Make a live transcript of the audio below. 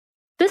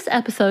This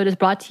episode is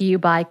brought to you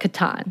by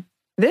Catan.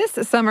 This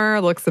summer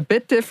looks a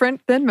bit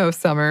different than most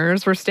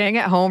summers. We're staying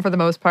at home for the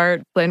most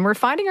part, and we're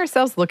finding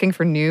ourselves looking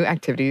for new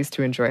activities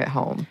to enjoy at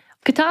home.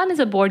 Catan is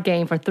a board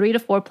game for 3 to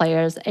 4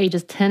 players,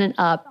 ages 10 and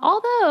up,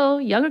 although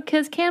younger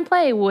kids can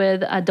play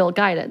with adult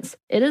guidance.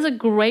 It is a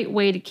great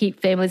way to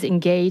keep families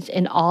engaged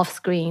and off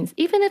screens,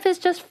 even if it's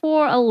just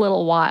for a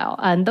little while.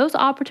 And those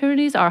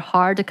opportunities are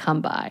hard to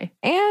come by.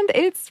 And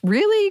it's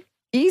really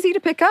easy to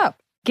pick up.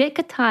 Get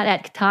Catan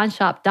at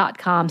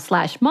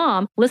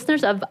catanshop.com/mom.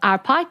 Listeners of our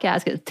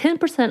podcast get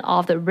 10%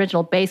 off the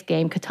original base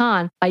game,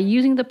 Catan, by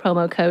using the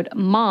promo code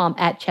MOM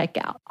at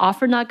checkout.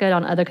 Offer not good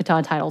on other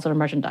Catan titles or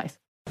merchandise.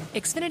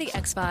 Xfinity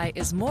XFi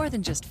is more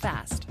than just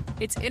fast.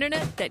 It's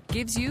internet that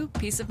gives you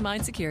peace of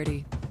mind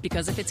security.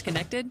 Because if it's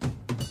connected,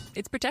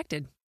 it's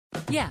protected.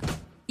 Yeah,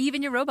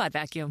 even your robot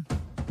vacuum.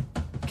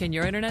 Can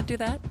your internet do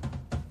that?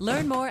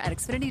 Learn more at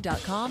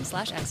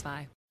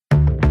xfinity.com/XFi.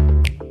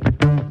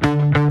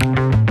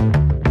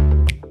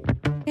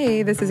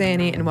 Hey, this is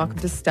Annie, and welcome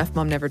to Stuff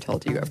Mom Never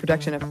Told You, a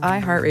production of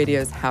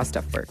iHeartRadio's How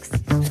Stuff Works.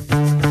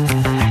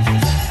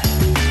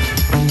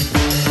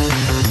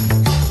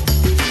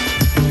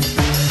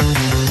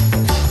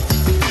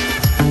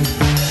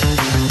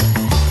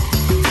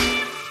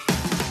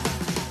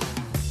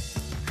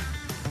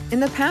 In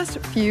the past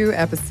few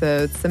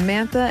episodes,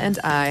 Samantha and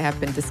I have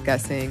been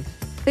discussing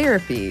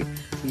therapy.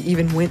 We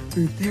even went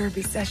through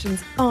therapy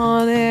sessions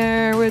on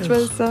air, which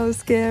was so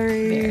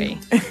scary.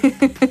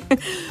 Very.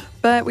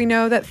 But we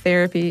know that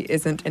therapy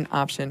isn't an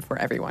option for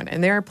everyone,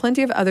 and there are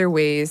plenty of other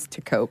ways to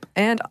cope.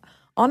 And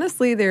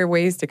honestly, there are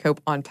ways to cope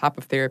on top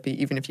of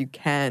therapy, even if you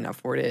can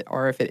afford it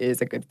or if it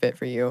is a good fit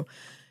for you.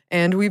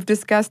 And we've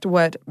discussed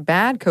what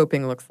bad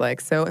coping looks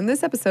like. So in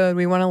this episode,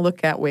 we want to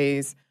look at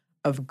ways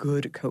of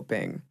good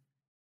coping.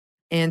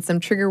 And some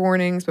trigger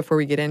warnings before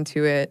we get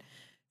into it: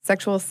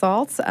 sexual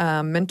assaults,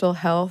 mental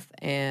health,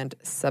 and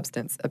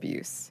substance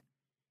abuse.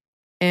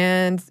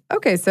 And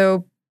okay,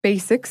 so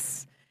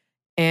basics.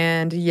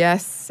 And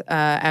yes,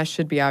 as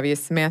should be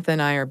obvious, Samantha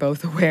and I are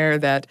both aware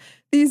that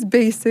these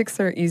basics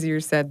are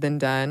easier said than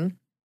done.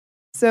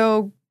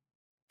 So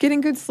getting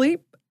good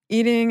sleep,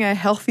 eating a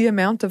healthy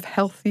amount of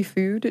healthy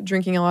food,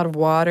 drinking a lot of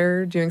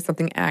water, doing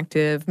something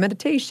active,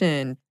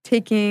 meditation,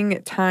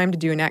 taking time to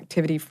do an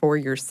activity for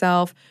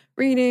yourself,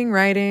 reading,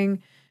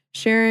 writing,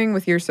 sharing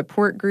with your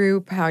support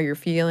group how you're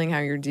feeling, how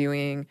you're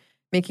doing,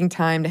 making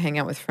time to hang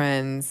out with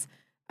friends.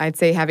 I'd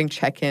say having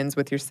check-ins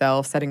with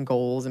yourself, setting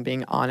goals, and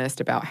being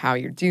honest about how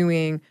you're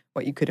doing,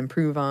 what you could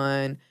improve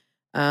on.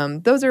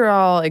 Those are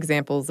all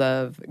examples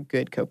of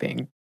good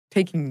coping,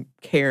 taking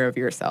care of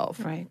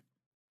yourself. Right.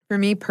 For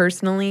me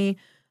personally,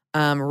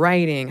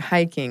 writing,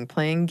 hiking,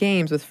 playing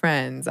games with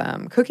friends,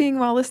 cooking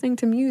while listening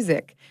to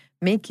music,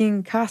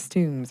 making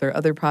costumes or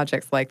other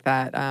projects like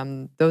that.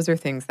 Those are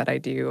things that I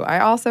do. I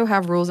also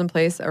have rules in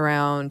place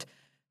around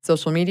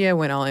social media,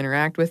 when I'll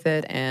interact with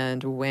it,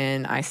 and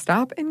when I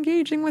stop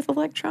engaging with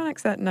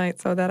electronics at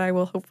night so that I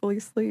will hopefully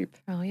sleep.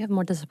 Oh, you have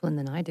more discipline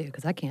than I do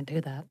because I can't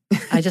do that.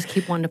 I just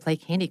keep wanting to play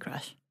Candy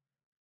Crush.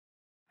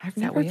 I've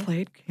never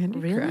played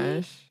Candy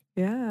Crush.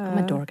 Yeah. I'm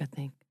a dork, I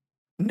think.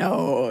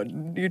 No,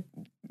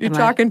 you're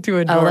talking to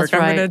a dork. That's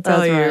right. I'm going to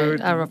tell you.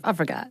 Right. I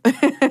forgot.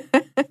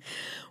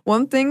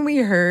 One thing we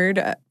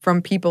heard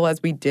from people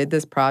as we did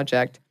this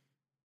project,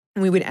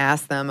 we would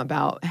ask them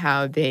about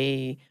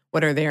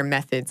what are their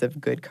methods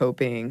of good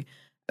coping.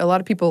 A lot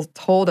of people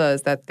told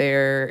us that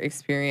their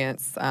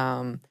experience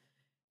kind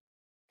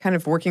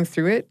of working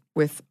through it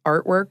with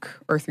artwork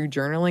or through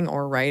journaling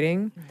or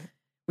writing. Right.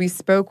 We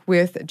spoke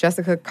with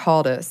Jessica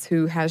Caldas,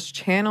 who has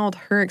channeled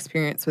her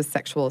experience with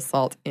sexual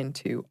assault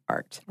into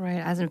art. Right.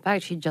 As in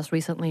fact, she just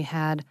recently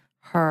had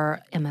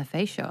her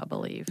MFA show, I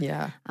believe.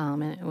 Yeah.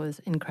 And it was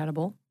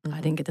incredible. Mm-hmm.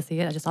 I didn't get to see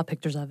it. I just saw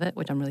pictures of it,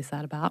 which I'm really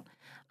sad about.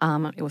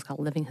 It was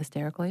called Living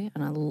Hysterically,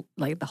 and I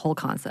like the whole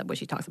concept, which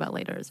she talks about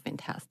later, is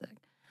fantastic.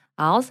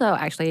 I also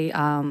actually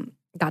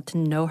got to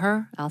know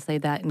her. I'll say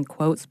that in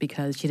quotes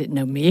because she didn't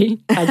know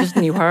me. I just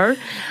knew her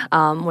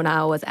when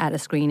I was at a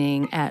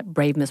screening at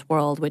Brave Miss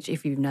World, which,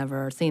 if you've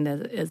never seen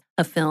it, is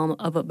a film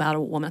about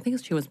a woman. I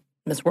think she was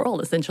Miss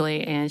World,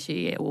 essentially, and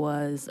she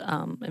was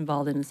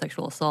involved in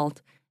sexual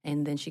assault.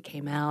 And then she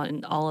came out,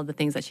 and all of the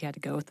things that she had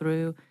to go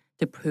through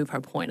to prove her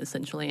point,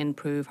 essentially, and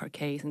prove her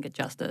case and get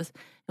justice.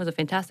 It was a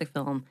fantastic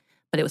film,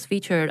 but it was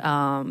featured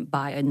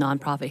by a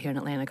nonprofit here in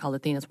Atlanta called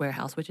Athena's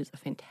Warehouse, which is a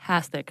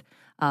fantastic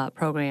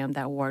program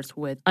that works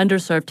with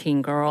underserved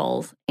teen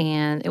girls.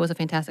 And it was a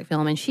fantastic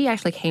film. And she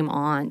actually came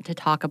on to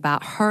talk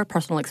about her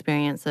personal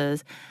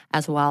experiences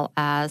as well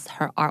as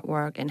her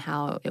artwork and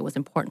how it was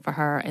important for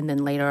her, and then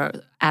later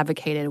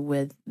advocated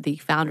with the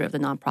founder of the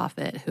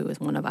nonprofit, who is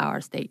one of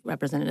our state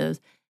representatives.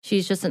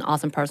 She's just an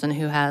awesome person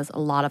who has a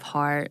lot of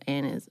heart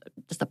and is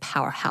just a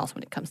powerhouse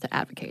when it comes to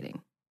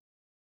advocating.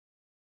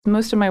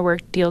 Most of my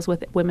work deals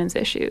with women's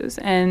issues,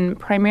 and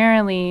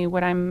primarily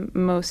what I'm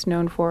most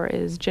known for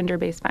is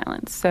gender-based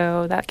violence.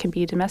 So that can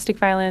be domestic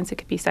violence, it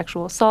could be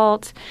sexual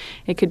assault,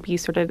 it could be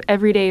sort of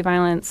everyday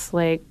violence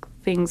like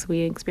things we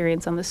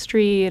experience on the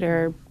street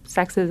or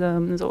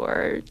sexisms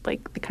or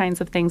like the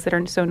kinds of things that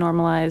are so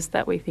normalized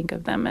that we think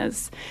of them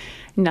as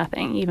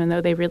nothing, even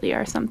though they really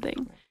are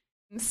something.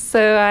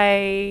 So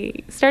I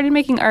started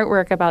making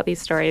artwork about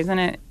these stories, and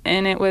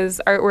it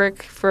was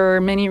artwork for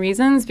many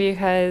reasons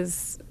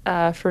because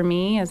for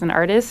me as an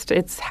artist,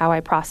 it's how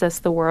I process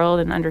the world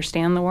and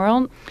understand the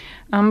world.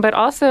 But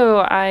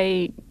also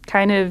I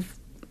kind of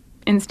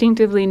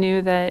instinctively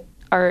knew that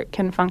art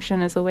can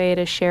function as a way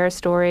to share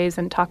stories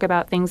and talk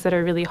about things that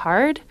are really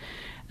hard.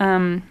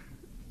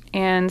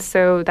 And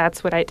so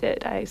that's what I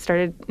did. I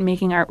started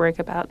making artwork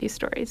about these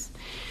stories.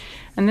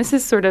 And this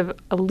is sort of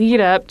a lead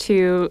up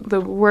to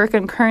the work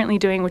I'm currently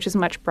doing, which is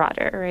much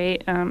broader,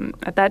 right?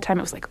 At that time,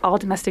 it was like all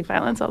domestic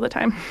violence all the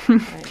time.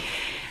 Right.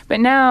 But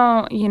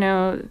now,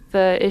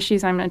 the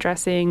issues I'm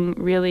addressing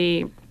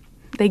really,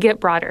 they get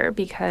broader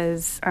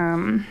because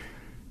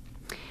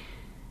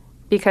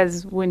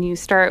when you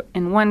start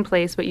in one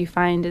place, what you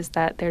find is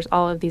that there's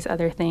all of these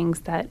other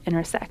things that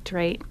intersect,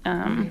 right?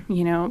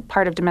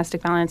 Part of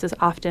domestic violence is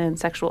often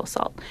sexual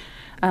assault.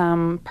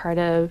 Part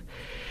of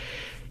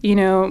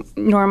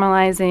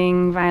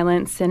normalizing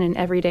violence in an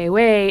everyday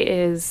way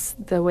is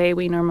the way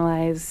we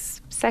normalize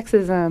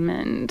sexism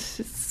and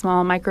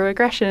small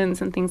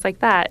microaggressions and things like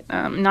that.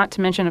 Not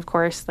to mention, of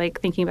course,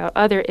 like thinking about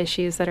other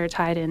issues that are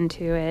tied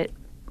into it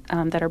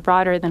that are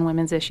broader than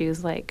women's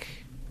issues, like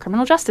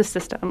criminal justice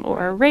system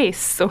or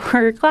race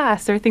or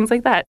class or things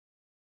like that.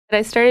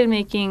 I started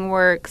making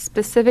work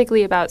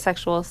specifically about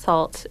sexual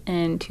assault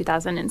in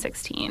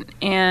 2016.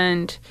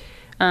 And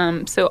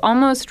so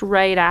almost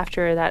right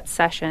after that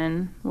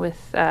session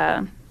with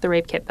the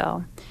rape kit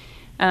bill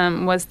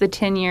was the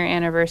 10-year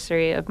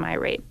anniversary of my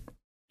rape.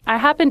 I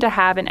happened to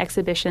have an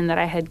exhibition that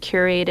I had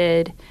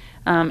curated.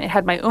 It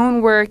had my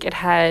own work. It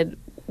had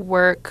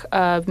work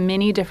of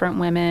many different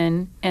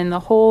women. And the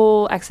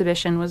whole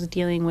exhibition was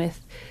dealing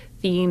with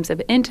themes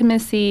of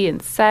intimacy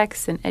and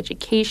sex and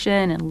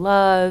education and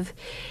love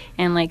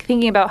and like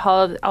thinking about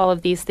how all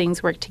of these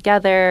things work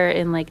together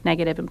in like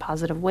negative and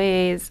positive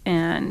ways.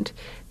 And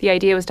the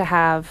idea was to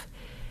have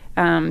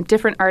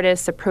different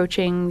artists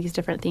approaching these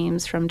different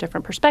themes from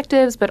different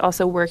perspectives, but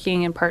also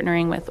working and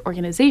partnering with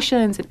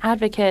organizations and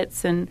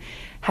advocates and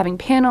having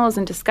panels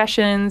and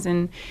discussions.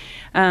 And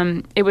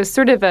it was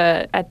sort of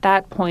at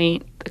that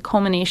point, the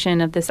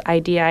culmination of this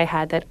idea I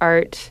had that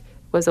art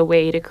was a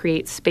way to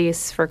create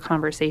space for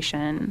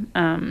conversation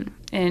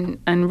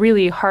and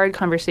really hard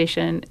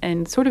conversation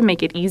and sort of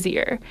make it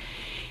easier.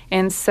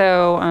 And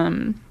so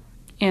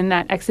and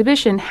that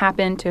exhibition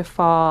happened to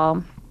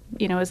fall,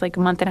 it was like a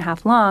month and a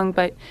half long,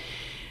 but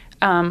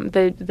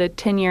the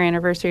 10-year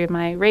anniversary of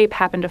my rape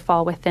happened to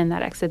fall within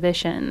that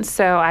exhibition.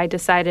 So I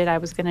decided I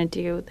was going to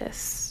do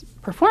this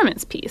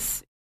performance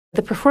piece.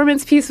 The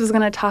performance piece was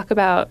going to talk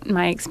about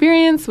my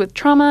experience with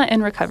trauma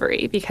and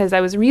recovery because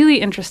I was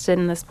really interested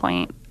in this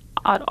point.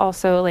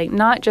 Also, like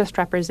not just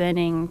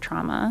representing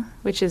trauma,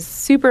 which is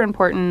super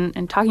important,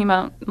 and talking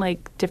about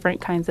like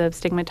different kinds of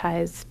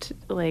stigmatized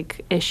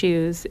like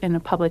issues in a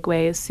public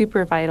way is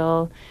super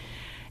vital,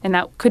 and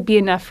that could be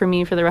enough for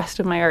me for the rest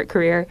of my art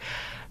career.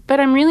 But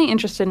I'm really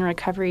interested in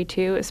recovery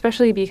too,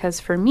 especially because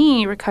for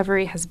me,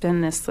 recovery has been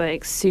this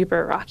like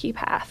super rocky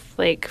path.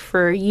 Like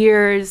for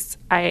years,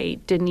 I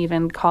didn't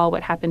even call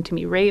what happened to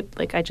me rape.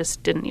 Like I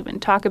just didn't even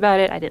talk about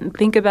it. I didn't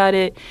think about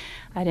it.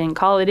 I didn't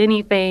call it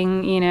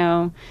anything,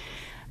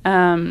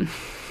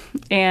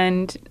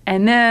 and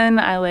then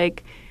I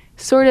like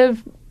sort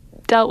of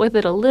dealt with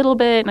it a little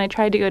bit, and I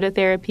tried to go to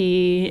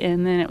therapy,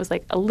 and then it was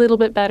like a little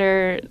bit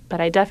better,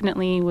 but I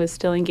definitely was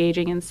still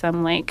engaging in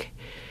some like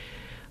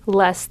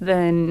less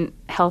than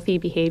healthy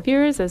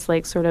behaviors as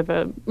like sort of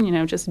a,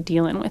 just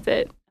dealing with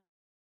it.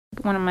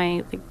 One of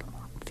my like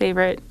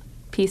favorite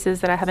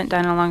pieces that I haven't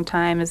done in a long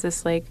time is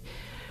this like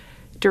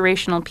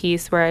durational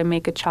piece where I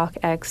make a chalk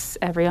X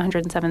every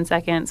 107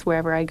 seconds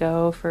wherever I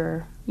go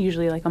for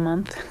usually like a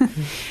month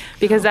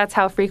because that's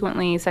how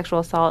frequently sexual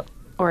assault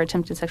or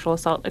attempted sexual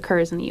assault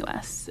occurs in the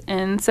U.S.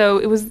 And so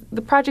it was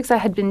the projects I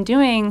had been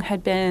doing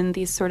had been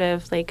these sort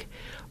of like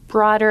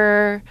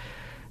broader,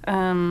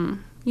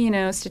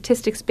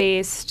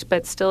 statistics-based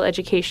but still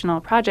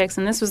educational projects.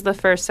 And this was the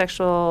first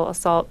sexual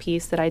assault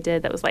piece that I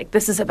did that was like,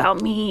 this is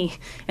about me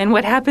and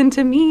what happened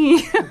to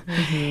me.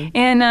 Mm-hmm.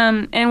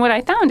 And what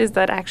I found is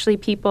that actually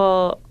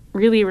people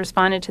really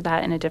responded to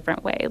that in a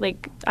different way.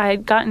 Like I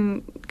had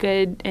gotten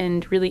good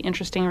and really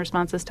interesting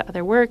responses to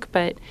other work,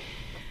 but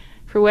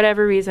for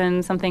whatever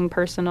reason, something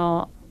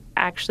personal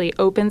actually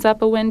opens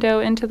up a window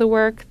into the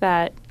work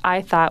that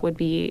I thought would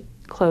be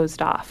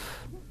closed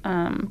off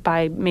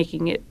by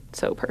making it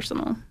so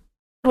personal.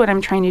 What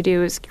I'm trying to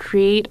do is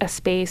create a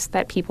space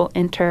that people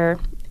enter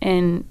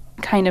and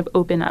kind of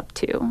open up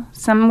to,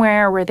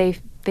 somewhere where they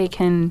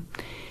can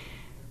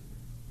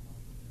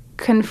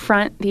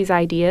confront these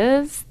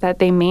ideas that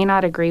they may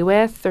not agree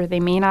with or they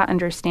may not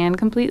understand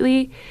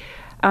completely,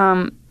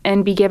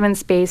 and be given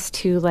space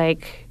to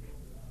like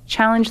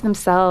challenge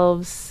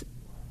themselves,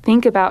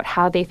 think about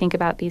how they think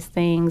about these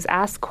things,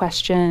 ask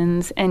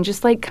questions, and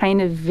just like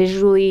kind of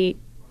visually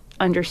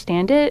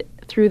understand it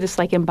through this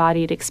like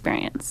embodied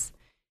experience.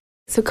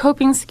 So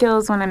coping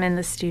skills when I'm in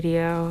the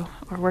studio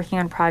or working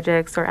on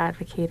projects or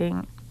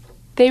advocating,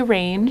 they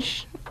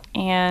range,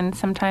 and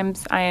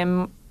sometimes I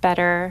am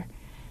better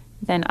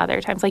than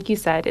other times. Like you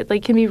said, it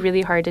like can be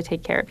really hard to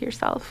take care of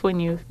yourself when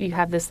you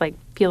have this like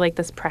feel like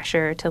this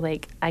pressure to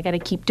like, I got to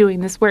keep doing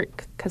this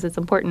work because it's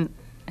important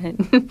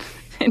and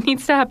it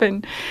needs to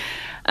happen.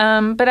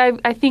 But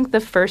I think the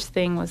first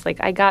thing was like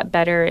I got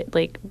better at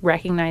like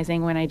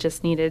recognizing when I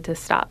just needed to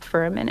stop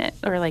for a minute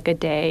or like a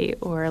day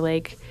or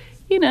like,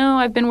 you know,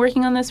 I've been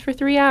working on this for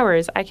 3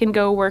 hours. I can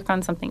go work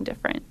on something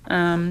different.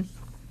 And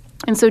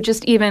so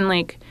just even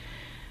like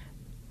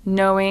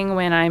knowing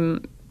when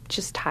I'm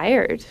just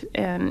tired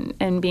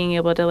and being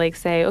able to like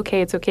say,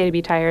 okay, it's okay to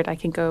be tired. I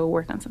can go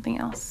work on something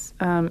else.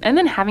 And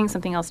then having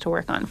something else to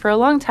work on. For a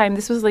long time,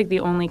 this was like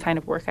the only kind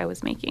of work I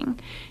was making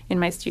in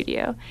my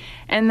studio.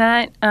 And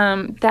that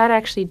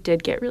actually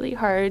did get really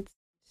hard.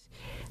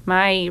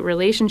 My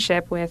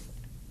relationship with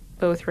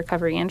both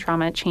recovery and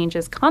trauma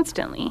changes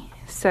constantly.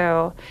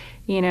 So,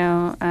 you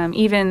know,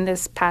 even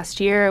this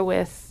past year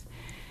with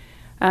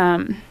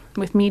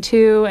Me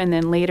Too and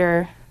then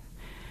later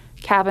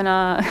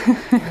Kavanaugh,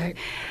 right.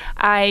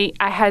 I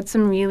had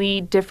some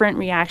really different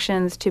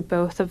reactions to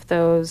both of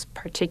those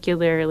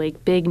particular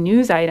like big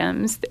news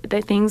items,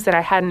 the things that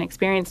I hadn't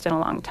experienced in a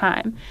long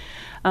time.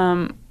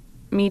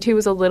 Me Too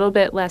was a little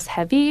bit less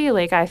heavy.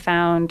 Like I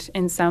found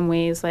in some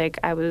ways like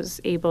I was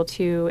able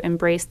to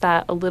embrace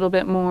that a little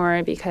bit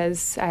more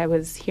because I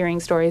was hearing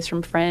stories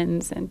from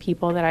friends and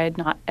people that I had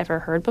not ever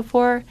heard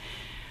before.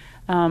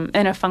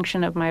 And a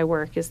function of my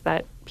work is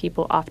that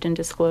people often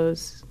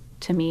disclose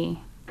to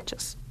me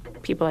just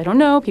people I don't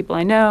know, people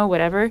I know,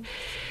 whatever.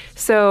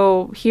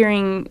 So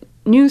hearing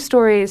news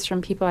stories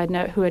from people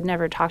who had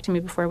never talked to me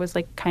before was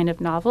like kind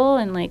of novel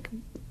and like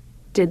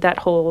did that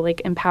whole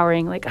like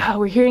empowering, like, oh,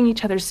 we're hearing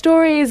each other's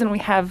stories and we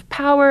have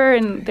power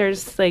and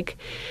there's like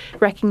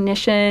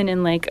recognition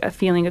and like a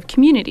feeling of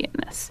community in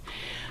this.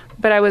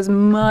 But I was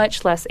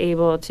much less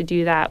able to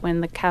do that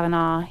when the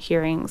Kavanaugh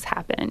hearings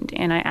happened.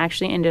 And I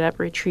actually ended up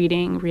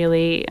retreating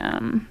really,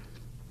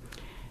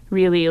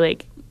 really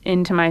like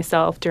into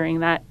myself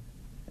during that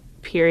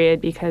period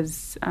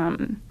because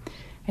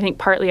I think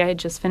partly I had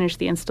just finished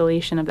the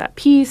installation of that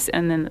piece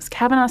and then this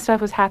Kavanaugh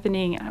stuff was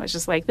happening and I was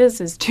just like,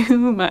 this is too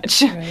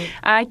much. Right.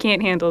 I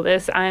can't handle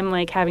this. I'm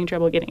like having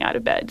trouble getting out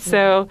of bed. Yeah.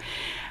 So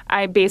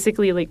I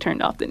basically like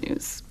turned off the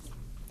news,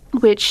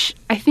 which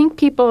I think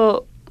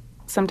people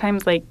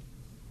sometimes like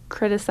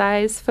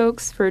criticize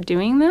folks for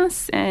doing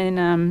this.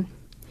 And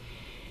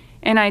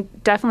I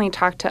definitely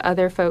talked to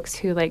other folks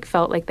who like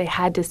felt like they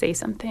had to say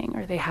something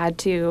or they had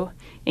to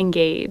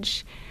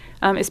engage.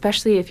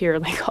 Especially if you're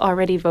like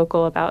already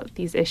vocal about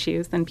these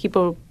issues, then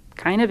people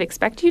kind of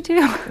expect you to.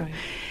 Right.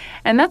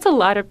 And that's a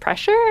lot of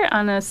pressure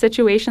on a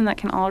situation that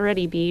can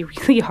already be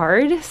really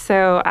hard.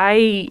 So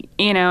I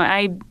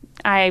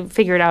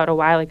figured out a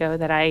while ago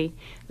that I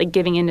like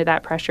giving into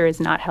that pressure is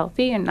not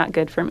healthy and not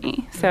good for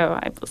me. So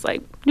I was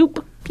like,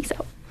 nope, peace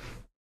out.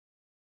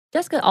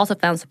 Jessica also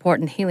found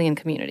support in healing and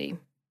community.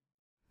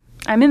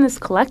 I'm in this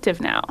collective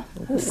now,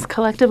 this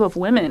collective of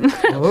women,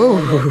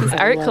 this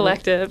art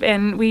collective.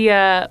 And we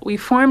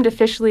formed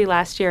officially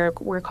last year.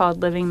 We're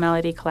called Living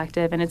Melody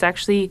Collective. And it's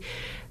actually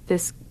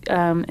this,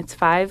 it's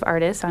 5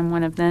 artists. I'm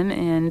one of them.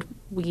 And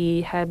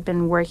we had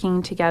been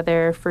working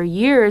together for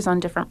years on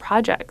different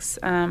projects.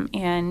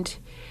 And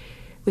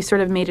we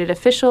sort of made it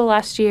official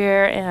last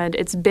year. And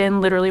it's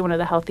been literally one of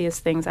the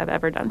healthiest things I've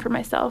ever done for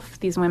myself.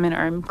 These women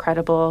are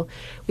incredible.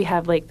 We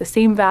have like the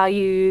same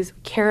values,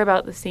 we care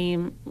about the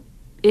same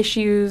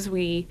issues.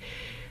 We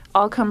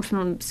all come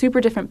from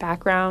super different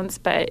backgrounds,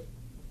 but,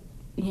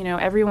 you know,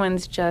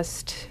 everyone's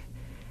just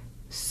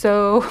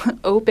so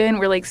open.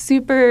 We're like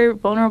super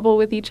vulnerable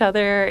with each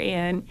other.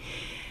 And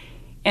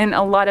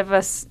a lot of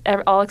us,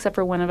 all except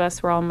for one of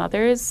us, we're all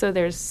mothers. So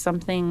there's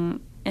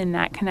something in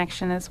that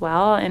connection as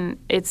well. And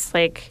it's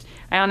like,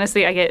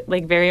 I get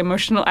like very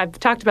emotional. I've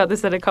talked about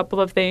this at a couple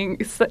of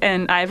things,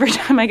 and every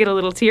time I get a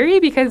little teary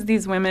because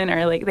these women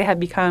are like, they have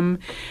become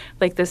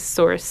like this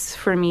source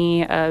for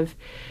me of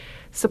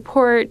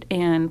support,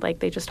 and like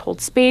they just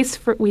hold space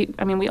for we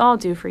all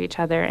do for each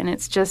other. And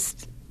it's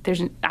just,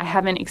 I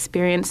haven't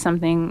experienced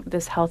something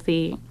this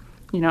healthy,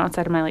 you know,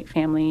 outside of my like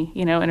family,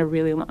 you know, in a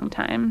really long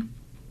time.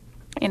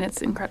 And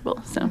it's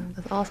incredible. So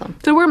that's awesome.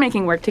 So we're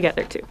making work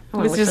together too.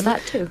 It's just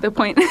that too. The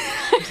point.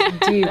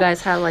 Do you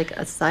guys have like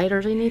a site or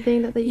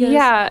anything that you guys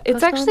Yeah,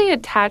 it's actually on?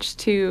 Attached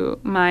to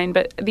mine,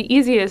 but the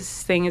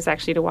easiest thing is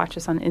actually to watch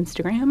us on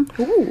Instagram.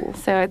 Ooh,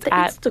 so it's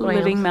at Instagram.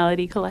 Living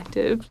Melody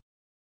Collective.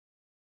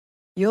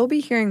 You'll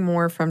be hearing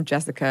more from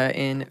Jessica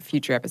in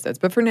future episodes,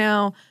 but for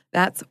now,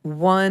 that's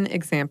one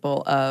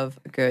example of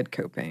good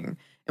coping.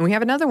 And we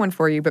have another one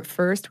for you, but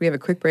first we have a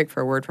quick break for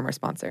a word from our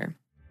sponsor.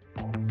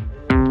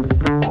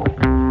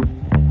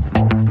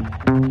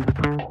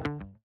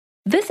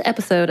 This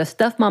episode of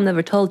Stuff Mom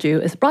Never Told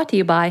You is brought to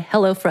you by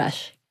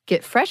HelloFresh.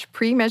 Get fresh,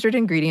 pre-measured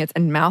ingredients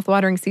and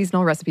mouth-watering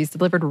seasonal recipes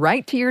delivered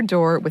right to your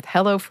door with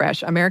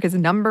HelloFresh, America's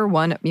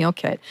 #1 meal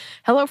kit.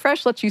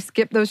 HelloFresh lets you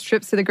skip those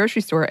trips to the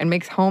grocery store and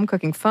makes home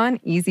cooking fun,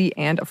 easy,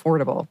 and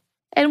affordable.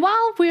 And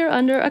while we're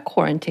under a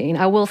quarantine,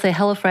 I will say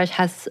HelloFresh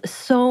has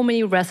so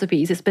many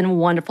recipes. It's been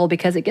wonderful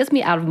because it gets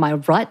me out of my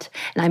rut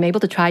and I'm able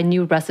to try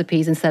new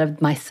recipes instead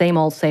of my same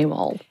old, same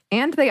old.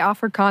 And they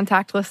offer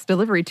contactless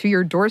delivery to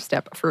your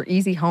doorstep for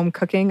easy home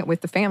cooking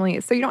with the family,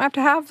 so you don't have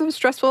to have those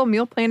stressful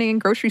meal planning and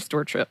grocery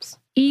store trips.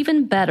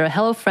 Even better,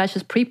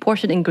 HelloFresh's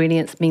pre-portioned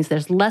ingredients means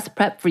there's less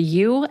prep for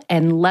you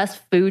and less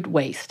food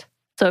waste.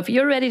 So if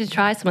you're ready to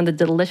try some of the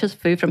delicious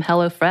food from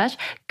HelloFresh,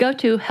 go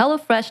to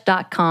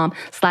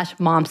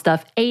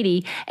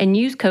HelloFresh.com/momstuff80 and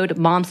use code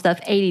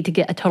MOMSTUFF80 to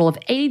get a total of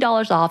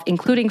 $80 off,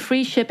 including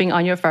free shipping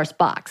on your first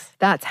box.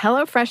 That's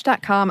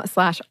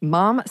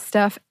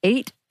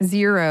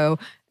HelloFresh.com/momstuff80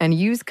 and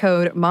use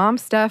code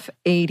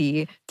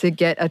MOMSTUFF80 to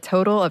get a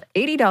total of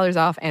 $80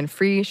 off and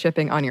free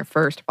shipping on your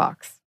first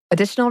box.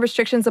 Additional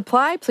restrictions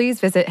apply.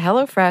 Please visit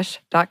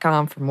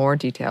HelloFresh.com for more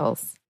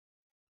details.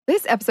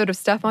 This episode of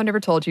Stuff Mom Never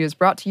Told You is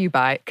brought to you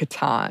by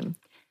Catan.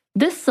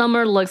 This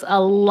summer looks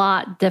a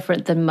lot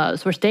different than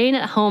most. We're staying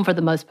at home for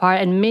the most part,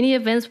 and many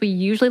events we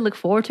usually look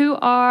forward to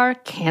are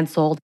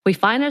canceled. We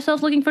find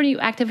ourselves looking for new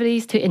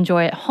activities to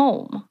enjoy at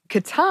home.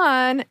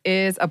 Catan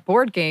is a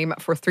board game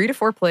for 3 to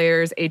 4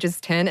 players, ages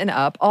 10 and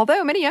up.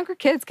 Although many younger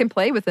kids can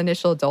play with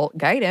initial adult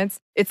guidance,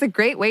 it's a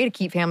great way to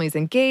keep families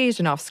engaged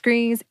and off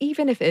screens,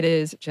 even if it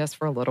is just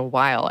for a little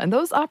while. And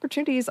those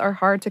opportunities are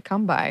hard to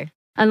come by.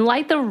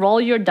 Unlike the roll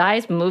your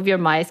dice, move your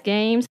mice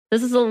games,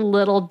 this is a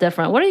little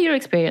different. What are your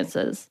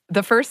experiences?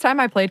 The first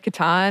time I played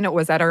Catan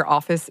was at our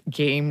office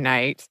game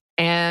night,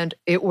 and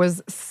it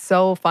was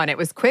so fun. It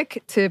was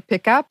quick to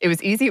pick up. It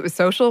was easy. It was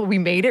social. We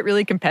made it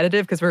really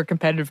competitive because we're a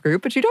competitive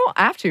group, but you don't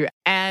have to.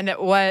 And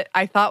what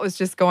I thought was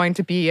just going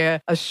to be a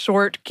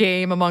short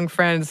game among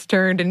friends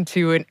turned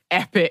into an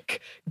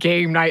epic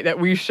game night that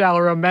we shall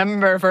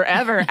remember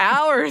forever.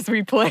 Hours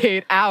we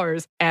played,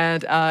 hours.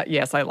 And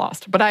yes, I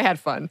lost, but I had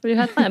fun. You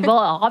had fun. Well,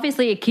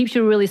 obviously it keeps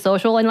you really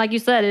social. And like you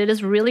said, it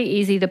is really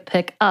easy to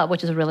pick up,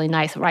 which is really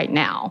nice right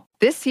now.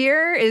 This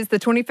year is the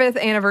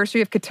 25th anniversary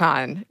of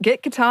Catan.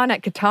 Get Catan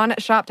at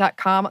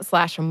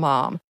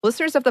catanshop.com/mom.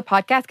 Listeners of the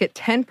podcast get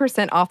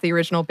 10% off the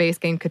original base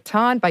game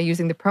Catan by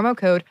using the promo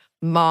code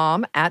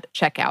MOM at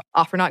checkout.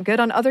 Offer not good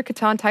on other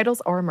Catan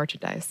titles or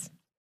merchandise.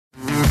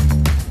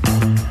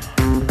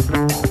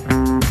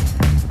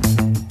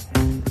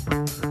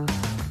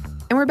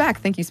 And we're back.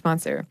 Thank you,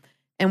 sponsor.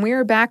 And we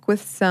are back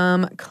with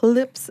some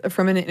clips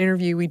from an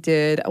interview we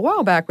did a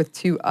while back with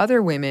 2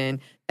 other women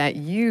that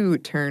you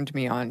turned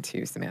me on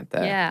to,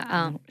 Samantha.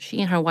 Yeah,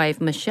 she and her wife,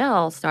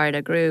 Michelle, started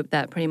a group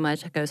that pretty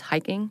much goes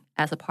hiking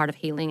as a part of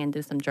healing and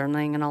do some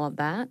journaling and all of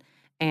that.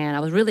 And I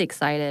was really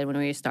excited when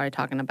we started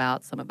talking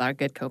about some of our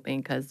good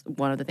coping because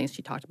one of the things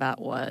she talked about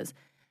was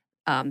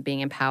being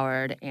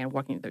empowered and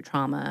working through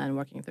trauma and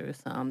working through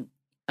some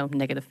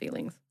negative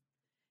feelings.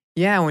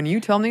 Yeah, when you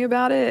told me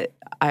about it,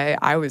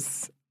 I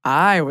was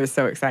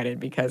so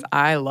excited because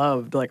I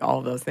loved like all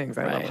of those things.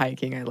 I love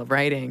hiking. I love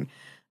writing.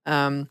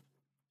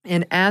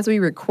 And as we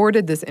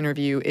recorded this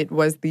interview, it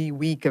was the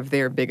week of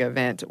their big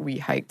event, We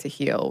Hike to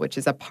Heal, which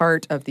is a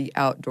part of the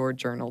Outdoor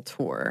Journal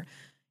Tour.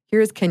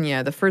 Here's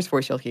Kenya, the first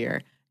voice you'll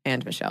hear,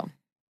 and Michelle.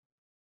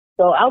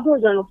 So Outdoor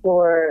Journal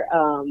Tour,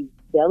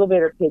 the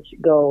elevator pitch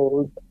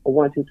goes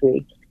 1, 2,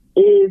 3,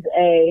 is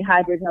a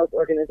hybrid health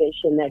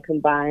organization that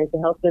combines the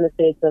health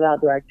benefits of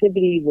outdoor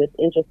activity with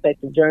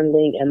introspective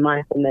journaling and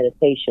mindful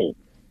meditation.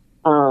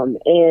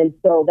 And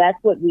so that's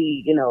what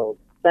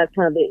that's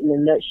kind of it in a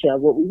nutshell.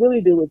 What we really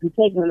do is we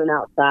take women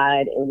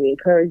outside and we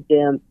encourage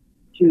them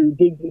to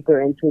dig deeper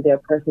into their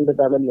personal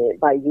development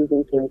by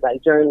using things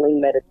like journaling,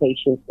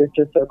 meditation,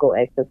 sister circle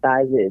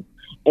exercises,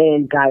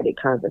 and guided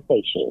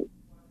conversation.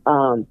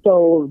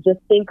 So just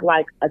think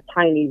like a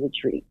tiny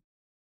retreat.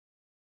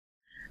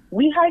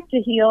 We Hike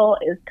to Heal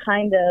is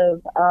kind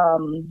of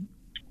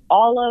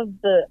all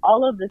of the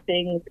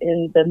things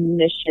in the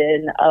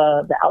mission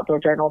of the Outdoor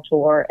Journal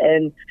Tour,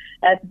 and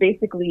that's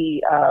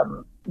basically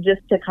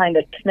just to kind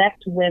of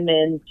connect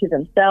women to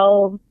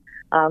themselves,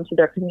 to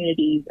their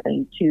communities,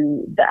 and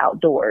to the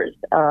outdoors.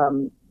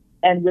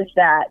 And with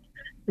that,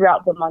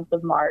 throughout the month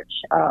of March,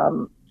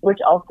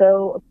 which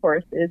also, of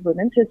course, is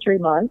Women's History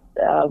Month,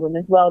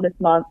 Women's Wellness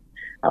Month,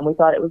 we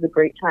thought it was a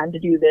great time to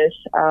do this.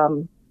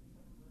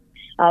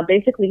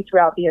 Basically,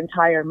 throughout the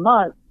entire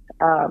month,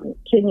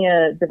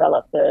 Kenya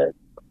developed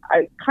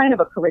kind of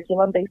a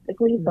curriculum,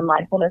 basically, some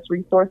mindfulness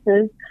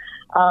resources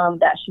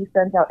that she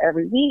sends out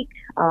every week,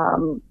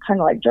 kind of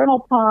like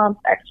journal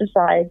prompts,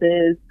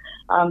 exercises,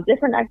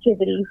 different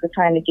activities to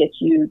kind of get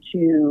you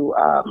to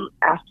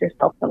ask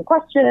yourself some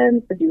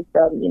questions, to do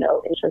some,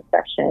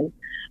 introspection.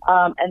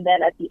 And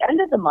then at the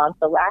end of the month,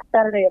 the last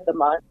Saturday of the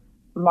month,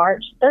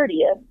 March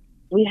 30th,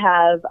 we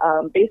have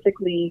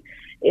basically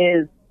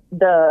is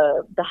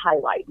the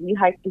highlight. We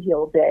Hike to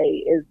Heal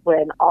Day is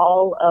when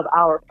all of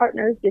our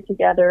partners get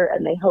together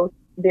and they host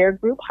their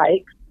group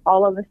hikes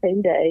all on the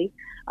same day,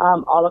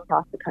 all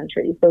across the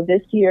country. So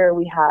this year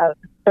we have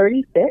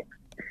 36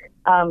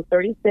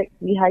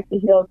 We Hike the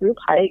Hill group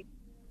hikes,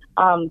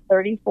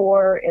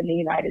 34 in the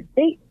United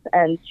States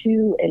and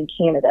 2 in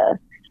Canada.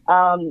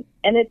 And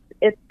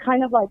it's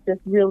kind of like this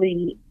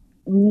really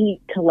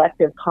neat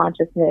collective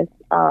consciousness,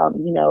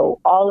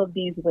 all of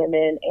these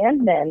women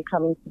and men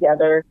coming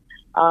together,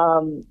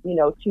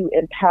 to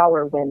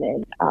empower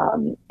women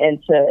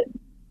and to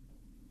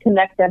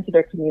connect them to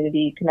their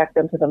community, connect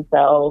them to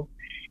themselves,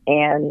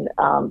 and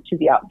to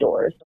the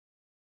outdoors.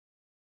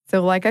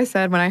 So like I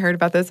said, when I heard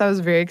about this, I was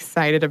very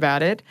excited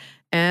about it.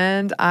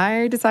 And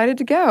I decided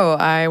to go.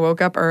 I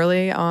woke up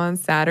early on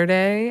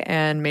Saturday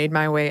and made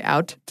my way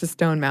out to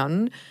Stone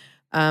Mountain.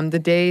 The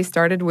day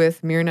started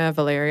with Myrna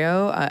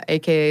Valerio,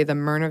 a.k.a. the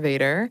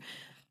Myrnavator,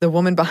 the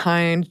woman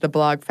behind the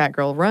blog Fat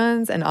Girl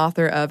Runs and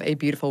author of A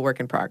Beautiful Work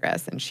in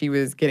Progress. And she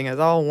was getting us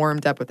all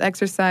warmed up with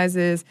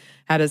exercises,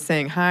 had us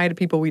saying hi to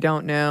people we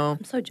don't know.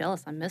 I'm so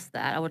jealous. I missed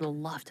that. I would have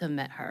loved to have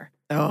met her.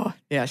 Oh,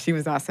 yeah, she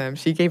was awesome.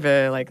 She gave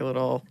a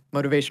little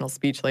motivational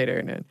speech later,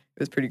 and it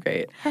was pretty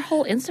great. Her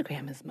whole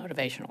Instagram is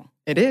motivational.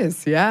 It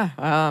is, yeah.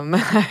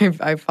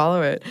 I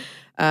follow it.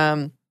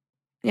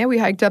 We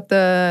hiked up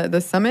the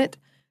summit.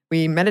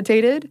 We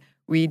meditated.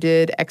 We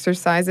did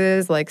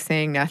exercises like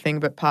saying nothing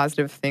but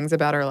positive things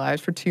about our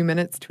lives for 2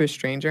 minutes to a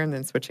stranger and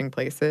then switching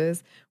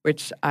places,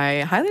 which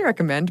I highly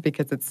recommend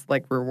because it's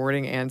like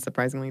rewarding and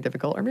surprisingly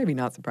difficult, or maybe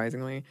not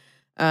surprisingly.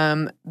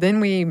 Then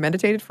we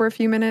meditated for a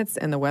few minutes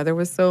and the weather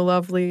was so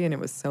lovely and it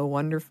was so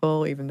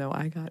wonderful, even though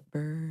I got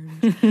burned.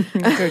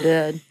 Sure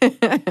did.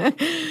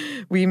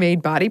 We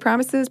made body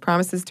promises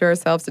to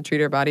ourselves to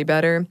treat our body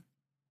better.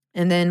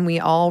 And then we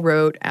all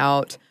wrote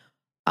out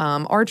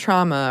our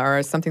trauma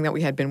or something that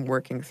we had been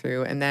working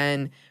through. And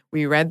then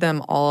we read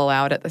them all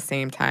out at the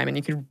same time. And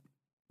you could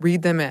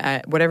read them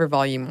at whatever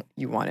volume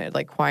you wanted,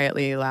 like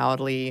quietly,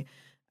 loudly.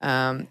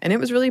 And it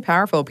was really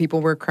powerful. People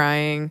were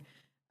crying.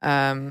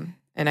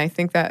 And I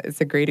think that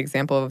is a great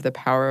example of the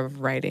power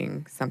of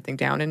writing something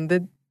down and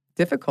the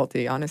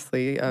difficulty,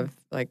 honestly, of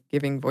like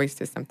giving voice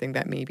to something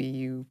that maybe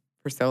you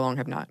for so long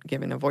have not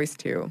given a voice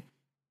to.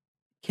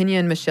 Kenya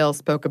and Michelle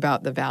spoke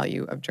about the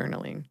value of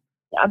journaling.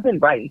 I've been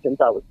writing since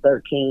I was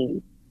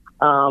 13.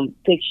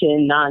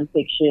 Fiction,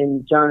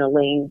 nonfiction,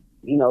 journaling,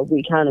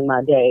 recounting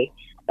my day.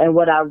 And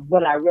what I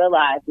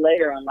realized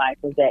later in life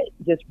was that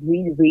just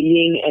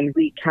rereading and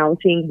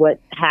recounting what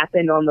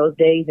happened on those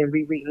days and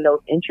rereading those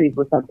entries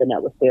was something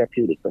that was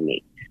therapeutic for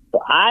me. So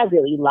I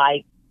really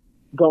like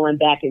going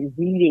back and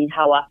reading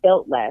how I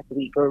felt last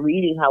week or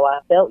reading how I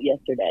felt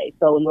yesterday.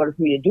 So in order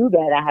for me to do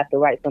that, I have to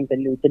write something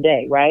new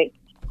today, right?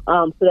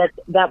 So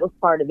that was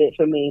part of it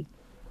for me.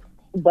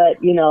 But,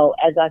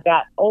 as I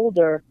got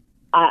older,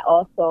 I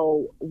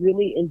also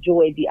really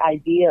enjoyed the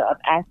idea of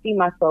asking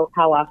myself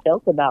how I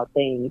felt about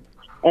things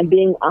and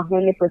being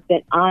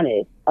 100%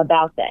 honest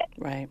about that,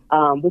 right?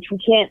 Which we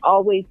can't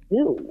always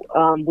do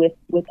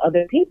with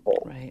other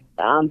people. Right.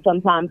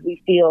 Sometimes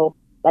we feel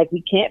like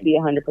we can't be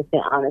 100%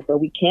 honest or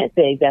we can't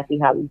say exactly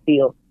how we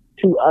feel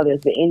to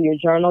others. But in your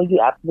journal,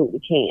 you absolutely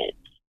can.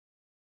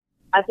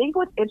 I think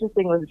what's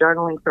interesting with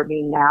journaling for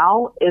me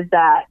now is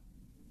that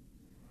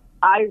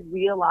I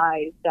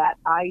realize that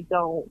I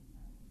don't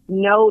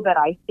know that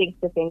I think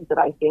the things that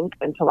I think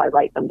until I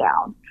write them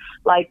down.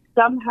 Like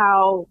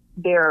somehow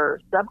they're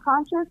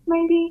subconscious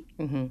maybe.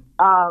 Mm-hmm.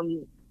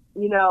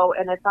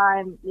 And if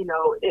I'm,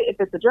 if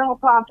it's a journal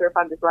prompt or if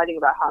I'm just writing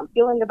about how I'm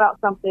feeling about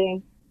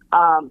something,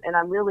 and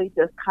I'm really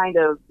just kind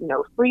of,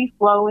 free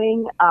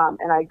flowing,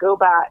 and I go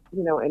back,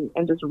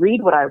 and just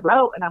read what I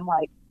wrote and I'm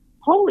like,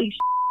 holy shit,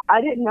 I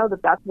didn't know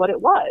that that's what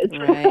it was.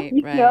 Right,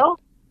 you right. know?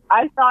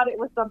 I thought it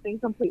was something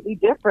completely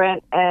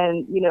different.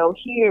 And,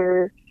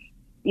 here,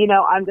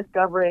 I'm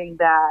discovering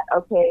that,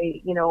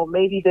 okay,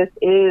 maybe this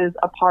is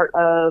a part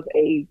of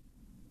a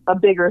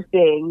bigger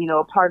thing,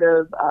 a part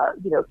of,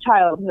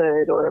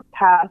 childhood or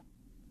past,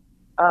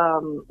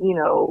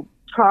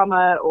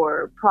 trauma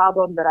or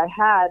problem that I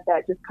had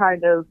that just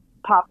kind of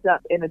popped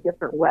up in a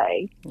different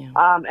way. Yeah.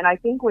 And I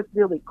think what's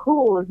really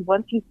cool is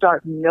once you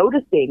start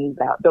noticing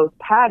those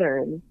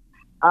patterns,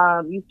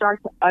 you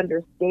start to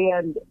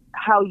understand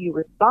how you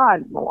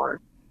respond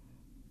more,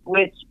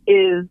 which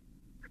is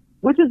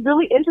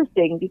really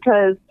interesting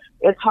because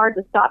it's hard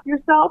to stop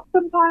yourself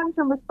sometimes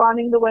from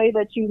responding the way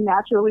that you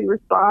naturally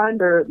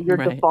respond or your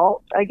Right.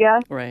 default, I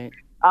guess. Right.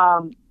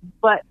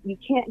 But you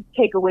can't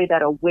take away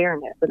that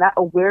awareness. And that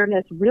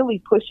awareness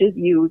really pushes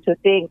you to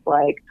think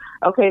like,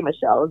 okay,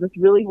 Michelle, is this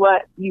really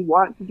what you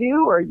want to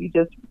do? Or are you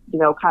just,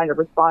 kind of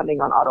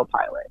responding on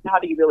autopilot? How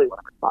do you really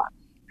want to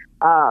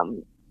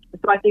respond?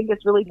 So I think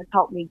it's really just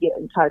helped me get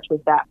in touch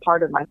with that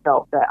part of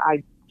myself that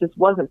I just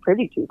wasn't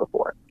privy to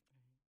before.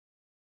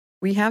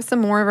 We have some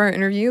more of our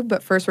interview,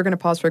 but first we're going to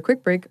pause for a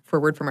quick break for a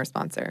word from our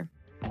sponsor.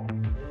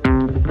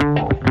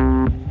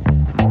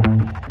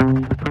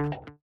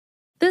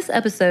 This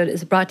episode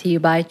is brought to you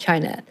by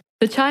Chinet.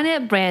 The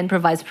Chinet brand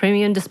provides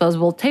premium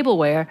disposable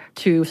tableware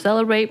to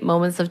celebrate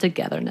moments of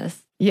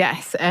togetherness.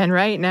 Yes, and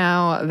right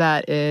now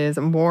that is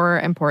more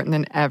important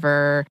than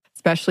ever,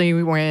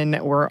 especially when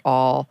we're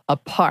all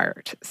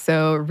apart.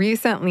 So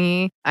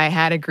recently I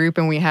had a group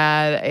and we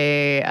had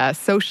a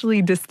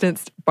socially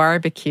distanced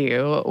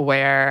barbecue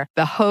where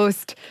the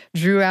host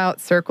drew out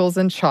circles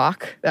and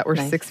chalk that were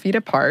 6 feet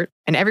apart.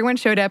 And everyone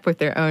showed up with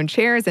their own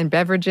chairs and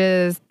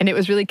beverages. And it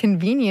was really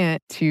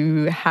convenient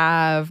to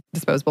have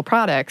disposable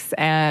products.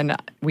 And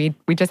we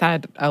just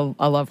had a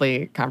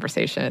lovely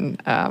conversation.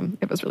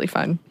 It was really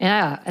fun.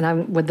 Yeah.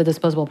 And with the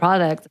disposable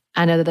products,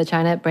 I know that the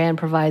Chinet brand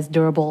provides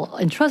durable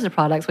and trusted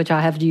products, which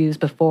I have used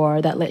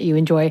before, that let you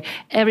enjoy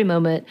every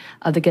moment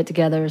of the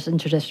get-togethers in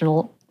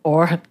traditional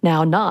or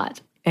now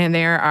not. And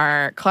there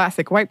are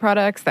classic white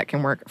products that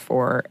can work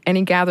for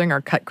any gathering,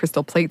 or cut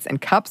crystal plates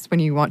and cups when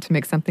you want to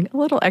make something a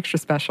little extra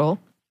special.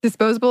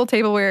 Disposable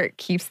tableware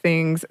keeps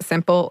things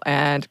simple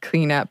and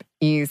cleanup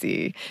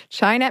easy.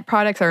 Chinet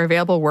products are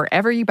available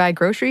wherever you buy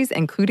groceries,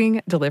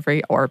 including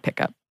delivery or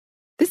pickup.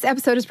 This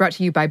episode is brought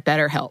to you by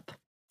BetterHelp.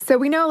 So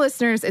we know,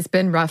 listeners, it's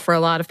been rough for a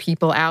lot of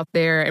people out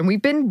there, and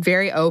we've been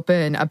very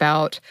open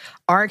about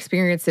our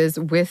experiences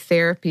with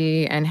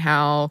therapy and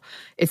how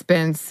it's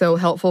been so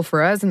helpful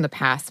for us in the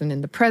past and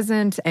in the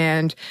present.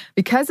 And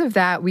because of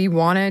that, we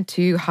wanted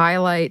to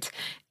highlight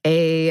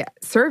a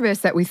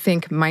service that we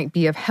think might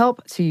be of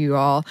help to you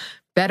all,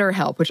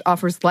 BetterHelp, which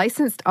offers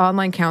licensed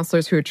online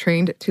counselors who are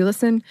trained to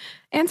listen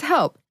and to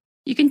help.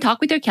 You can talk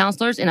with your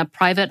counselors in a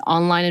private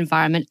online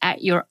environment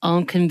at your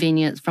own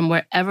convenience from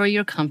wherever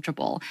you're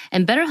comfortable.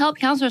 And BetterHelp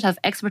counselors have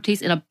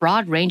expertise in a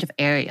broad range of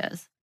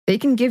areas. They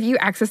can give you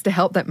access to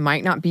help that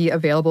might not be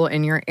available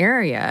in your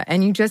area.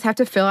 And you just have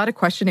to fill out a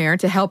questionnaire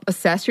to help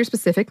assess your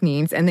specific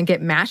needs and then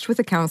get matched with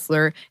a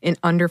counselor in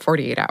under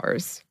 48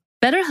 hours.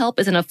 BetterHelp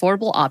is an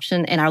affordable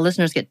option, and our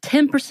listeners get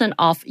 10%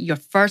 off your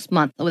first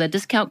month with a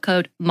discount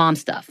code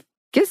MOMSTUFF.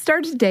 Get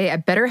started today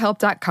at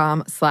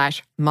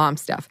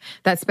betterhelp.com/momstuff.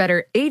 That's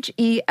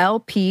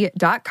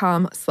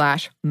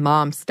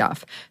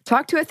betterhelp.com/momstuff.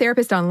 Talk to a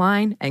therapist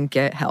online and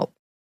get help.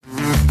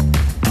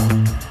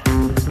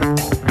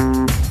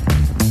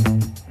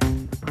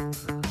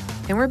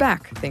 And we're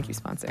back. Thank you,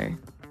 sponsor.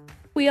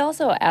 We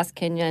also asked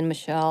Kenya and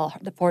Michelle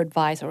for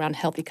advice around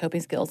healthy coping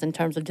skills in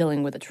terms of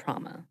dealing with a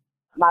trauma.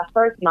 My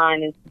first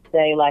mind is to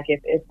say, like,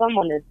 if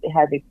someone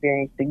has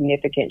experienced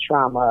significant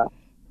trauma,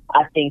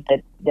 I think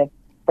that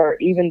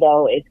even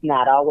though it's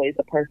not always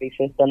a perfect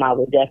system, I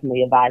would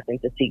definitely advise them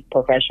to seek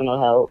professional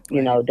help.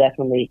 You know,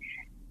 definitely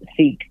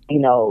seek,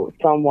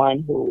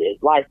 someone who is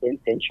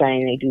licensed and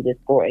trained and do this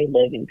for a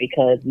living,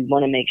 because we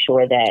want to make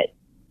sure that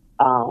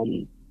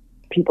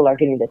people are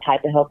getting the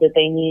type of help that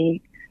they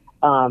need.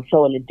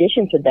 So in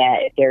addition to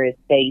that, if there is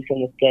space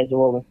in the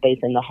schedule and space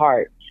in the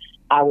heart,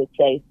 I would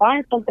say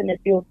find something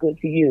that feels good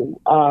to you.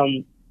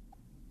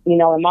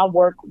 In my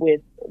work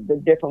with the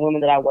different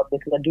women that I work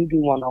with, because I do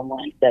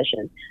one-on-one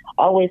sessions,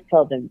 I always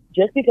tell them,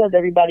 just because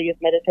everybody is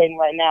meditating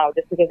right now,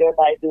 just because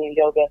everybody's doing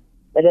yoga,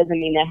 that doesn't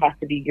mean that has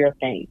to be your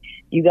thing.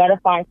 You got to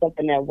find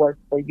something that works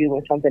for you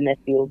and something that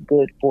feels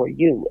good for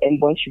you. And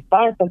once you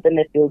find something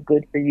that feels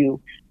good for you,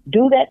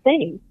 do that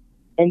thing.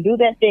 And do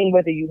that thing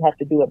whether you have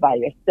to do it by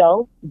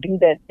yourself. Do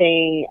that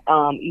thing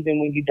even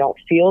when you don't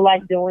feel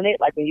like doing it,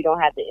 like when you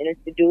don't have the energy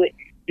to do it.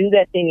 Do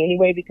that thing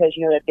anyway, because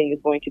you know that thing is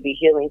going to be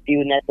healing for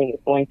you, and that thing is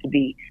going to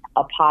be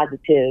a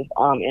positive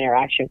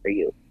interaction for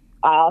you.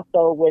 I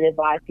also would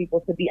advise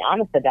people to be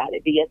honest about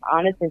it. Be as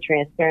honest and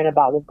transparent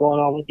about what's going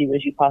on with you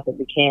as you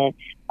possibly can.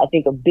 I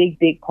think a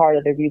big part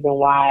of the reason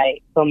why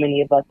so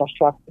many of us are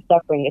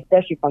suffering,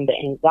 especially from the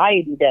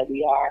anxiety that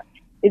we are,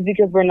 is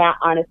because we're not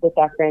honest with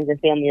our friends and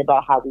family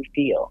about how we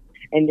feel.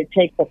 And it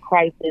takes a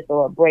crisis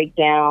or a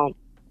breakdown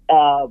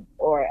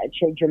or a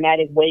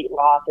dramatic weight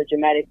loss or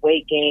dramatic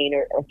weight gain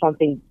or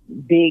something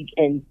big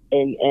and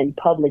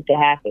public to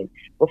happen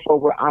before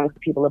we're honest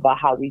with people about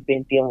how we've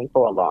been feeling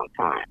for a long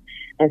time.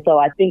 And so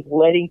I think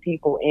letting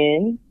people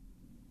in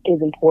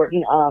is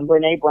important.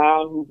 Brene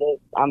Brown,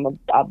 I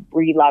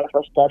read a lot of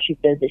her stuff. She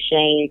says that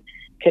shame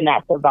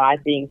cannot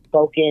survive being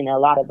spoken. A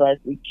lot of us,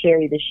 we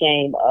carry the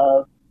shame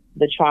of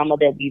the trauma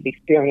that we've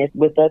experienced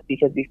with us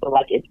because we feel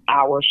like it's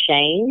our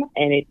shame,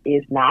 and it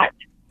is not.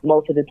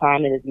 Most of the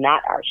time, it is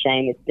not our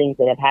shame. It's things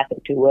that have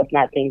happened to us,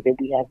 not things that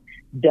we have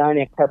done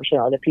and perpetrated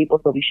on other people.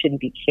 So we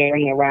shouldn't be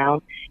carrying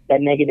around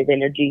that negative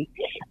energy.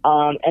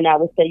 And I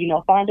would say,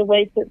 find a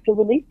way to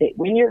release it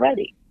when you're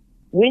ready.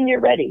 When you're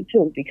ready,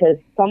 too, because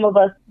some of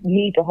us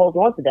need to hold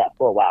on to that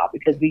for a while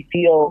because we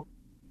feel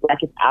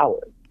like it's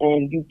ours.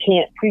 And you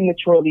can't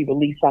prematurely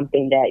release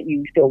something that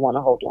you still want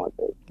to hold on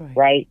to,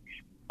 right?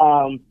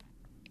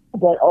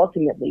 But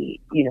ultimately,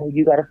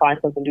 you got to find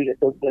something to do that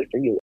feels good for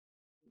you.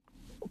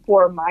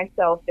 For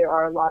myself, there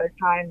are a lot of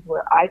times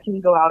where I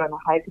can go out on a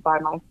hike by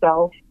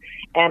myself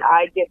and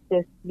I get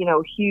this,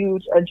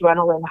 huge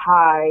adrenaline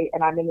high,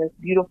 and I'm in this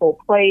beautiful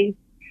place.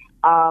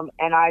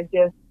 And I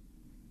just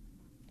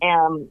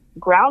am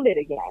grounded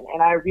again.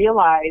 And I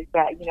realize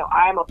that,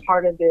 I'm a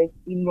part of this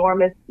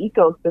enormous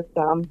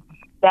ecosystem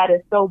that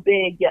is so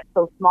big yet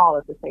so small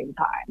at the same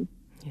time.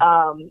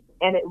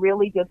 And it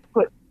really just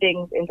puts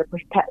things into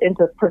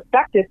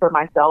perspective for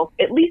myself,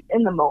 at least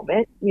in the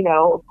moment.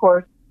 Of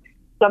course,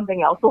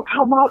 something else will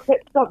come up at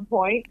some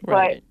point.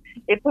 Right.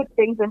 But it puts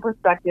things in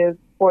perspective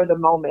for the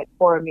moment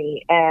for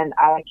me. And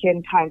I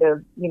can kind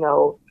of,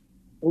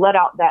 let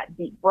out that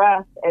deep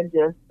breath and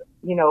just,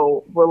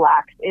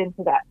 relax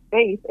into that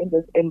space and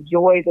just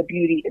enjoy the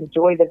beauty,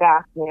 enjoy the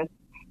vastness,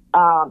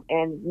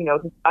 and,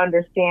 just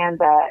understand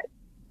that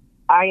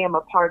I am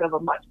a part of a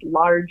much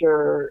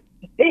larger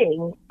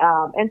thing.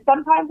 And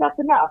sometimes that's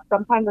enough.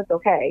 Sometimes it's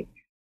okay.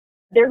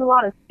 There's a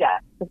lot of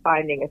steps to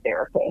finding a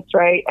therapist,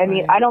 right? I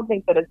mean, I don't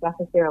think that it's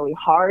necessarily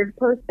hard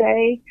per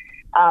se,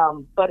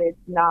 but it's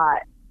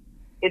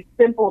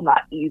simple,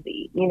 not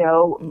easy,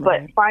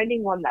 but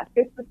finding one that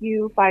fits with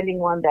you, finding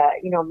one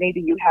that,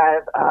 maybe you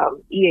have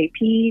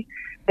EAP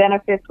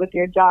benefits with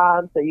your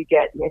job. So you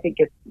get, I think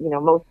it's,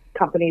 most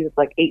companies, it's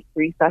like 8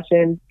 free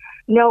sessions.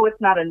 No, it's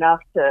not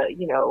enough to,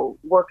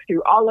 work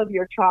through all of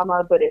your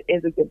trauma, but it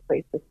is a good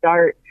place to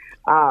start.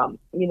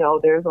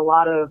 There's a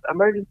lot of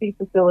emergency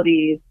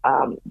facilities.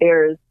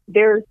 There's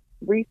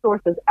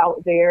resources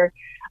out there.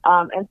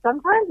 And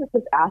sometimes it's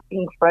just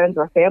asking friends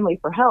or family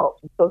for help.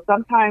 So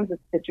sometimes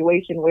it's a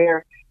situation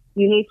where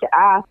you need to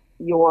ask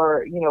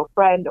your,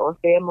 friend or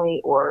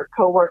family or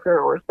coworker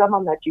or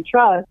someone that you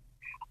trust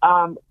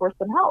for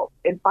some help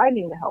in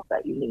finding the help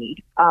that you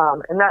need.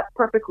 And that's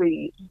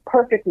perfectly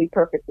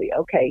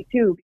okay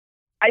too.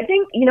 I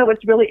think,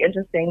 it's really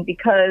interesting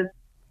because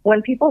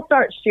when people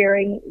start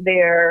sharing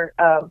their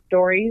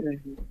stories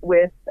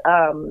with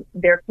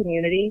their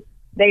community,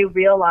 they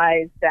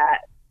realize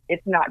that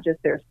it's not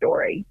just their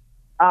story,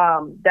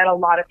 that a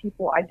lot of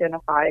people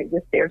identify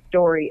with their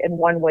story in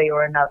one way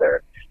or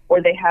another,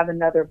 or they have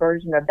another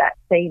version of that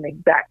same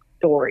exact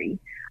story.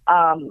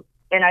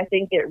 And I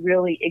think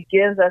it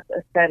gives us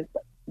a sense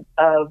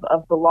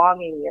of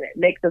belonging, and it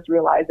makes us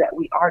realize that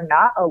we are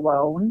not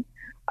alone,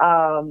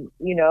 and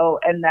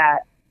that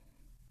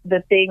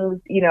the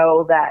things,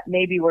 that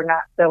maybe we're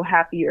not so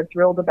happy or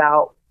thrilled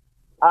about,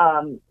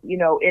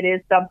 it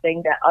is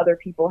something that other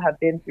people have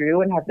been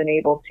through and have been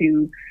able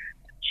to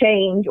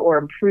change or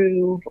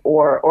improve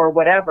or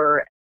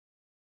whatever.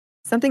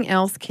 Something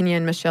else Kenya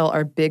and Michelle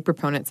are big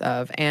proponents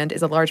of and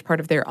is a large part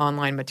of their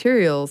online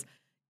materials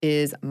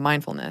is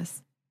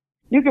mindfulness.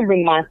 You can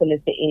bring mindfulness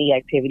to any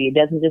activity. It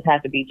doesn't just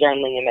have to be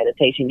journaling and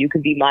meditation. You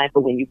can be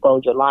mindful when you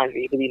fold your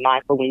laundry. You can be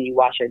mindful when you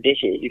wash your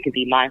dishes. You can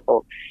be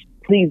mindful.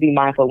 Please be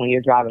mindful when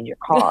you're driving your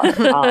car.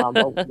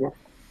 Or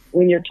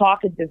when you're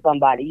talking to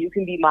somebody, you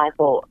can be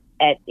mindful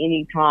at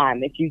any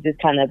time if you just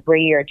kind of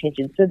bring your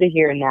attention to the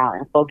here and now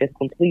and focus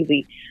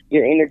completely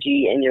your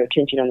energy and your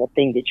attention on the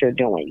thing that you're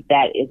doing.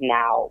 That is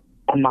now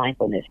a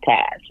mindfulness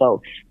task.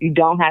 So you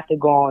don't have to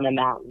go on a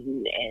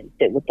mountain and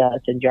sit with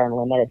us and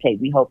journal and meditate.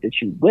 We hope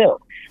that you will.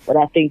 But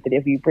I think that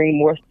if you bring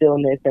more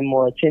stillness and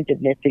more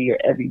attentiveness to your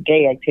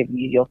everyday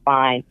activities, you'll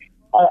find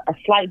a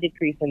slight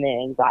decrease in the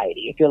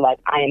anxiety. If you're like,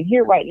 I am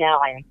here right now,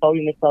 I am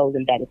folding the clothes,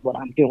 and that is what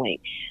I'm doing.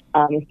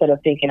 Instead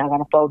of thinking, I got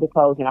to fold the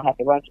clothes, and I have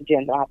to run to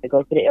gyms, and I have to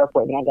go to the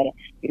airport, and I got to,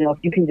 if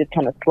you can just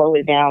kind of slow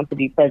it down to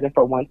be present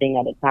for one thing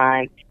at a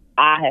time,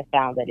 I have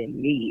found that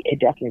in me, it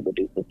definitely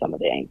reduces some of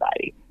the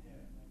anxiety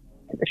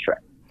and the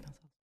stress.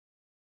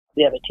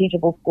 We have a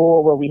teachable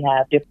school where we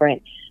have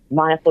different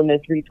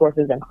mindfulness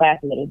resources and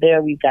classes that are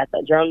there. We've got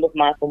the Journal of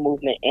Mindful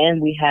Movement,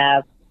 and we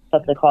have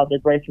something called the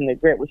Embracing the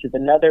Grit, which is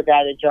another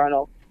guided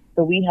journal.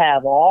 So we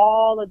have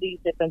all of these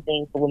different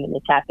things for women to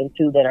tap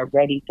into that are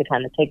ready to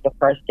kind of take the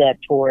first step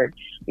toward,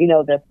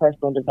 their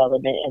personal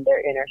development and their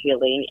inner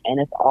healing. And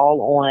it's all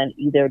on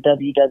either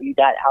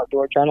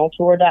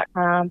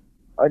www.outdoorjournaltour.com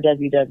or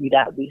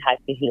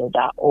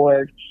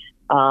www.wehypetheheal.org.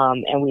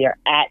 And we are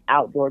at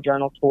Outdoor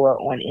Journal Tour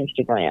on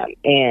Instagram.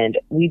 And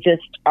we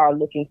just are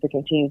looking to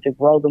continue to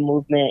grow the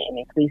movement and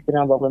increase the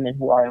number of women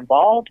who are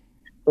involved.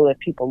 So if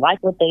people like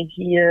what they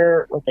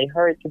hear, what they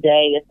heard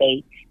today, if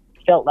they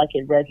felt like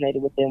it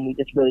resonated with them, we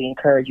just really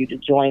encourage you to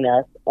join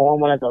us on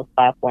one of those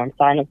platforms,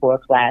 sign up for a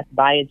class,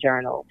 buy a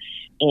journal,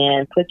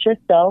 and put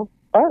yourself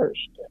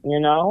first,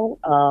 and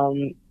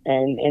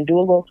do a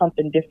little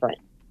something different.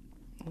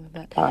 Do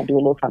a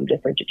little something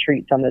different to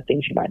treat some of the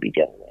things you might be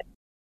dealing with.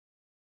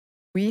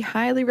 We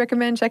highly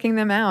recommend checking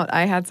them out.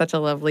 I had such a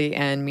lovely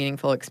and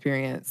meaningful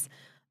experience.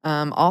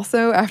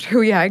 Also, after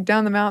we hiked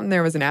down the mountain,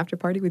 there was an after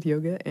party with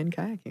yoga and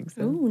kayaking.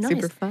 So Ooh, nice.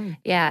 Super fun.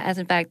 Yeah, as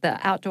in fact, the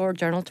Outdoor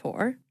Journal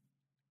Tour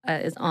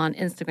is on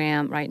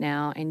Instagram right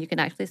now, and you can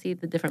actually see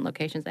the different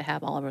locations they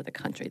have all over the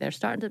country. They're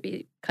starting to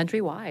be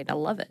countrywide. I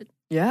love it.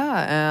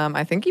 Yeah,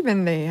 I think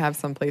even they have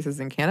some places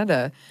in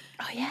Canada.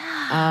 Oh,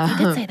 yeah.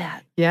 You did say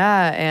that.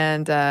 Yeah,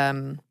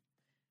 and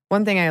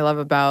one thing I love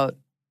about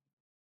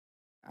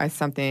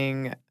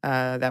something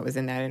that was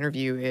in that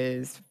interview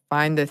is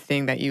find the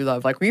thing that you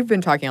love. Like, we've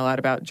been talking a lot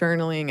about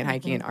journaling and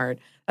hiking and art.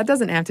 That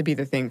doesn't have to be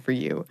the thing for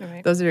you.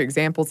 Right. Those are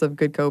examples of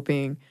good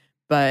coping,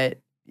 but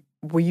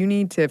what you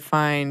need to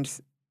find,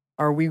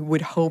 or we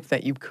would hope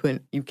that you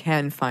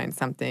can find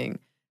something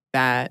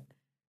that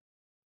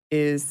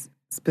is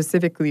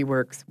specifically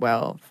works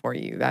well for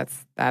you.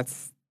 That's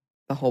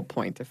the whole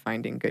point of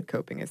finding good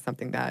coping, is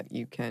something that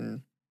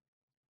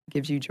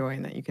gives you joy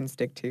and that you can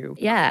stick to.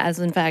 Yeah, as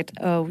in fact,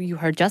 you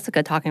heard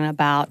Jessica talking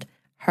about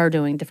her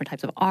doing different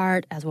types of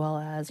art as well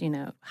as,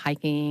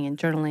 hiking and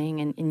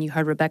journaling. And you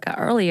heard Rebecca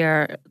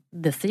earlier,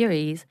 the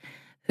series,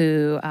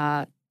 who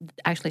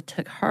actually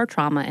took her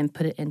trauma and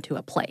put it into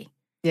a play.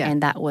 Yeah.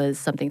 And that was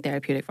something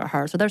therapeutic for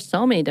her. So there's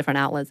so many different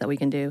outlets that we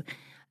can do.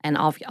 And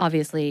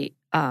obviously,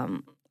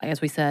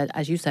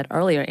 as you said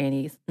earlier,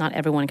 Annie, not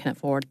everyone can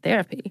afford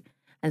therapy.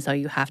 And so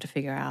you have to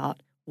figure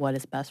out what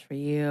is best for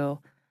you.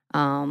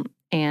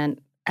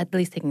 And at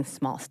least taking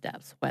small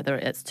steps, whether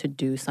it's to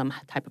do some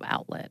type of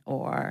outlet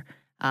or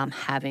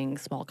having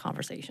small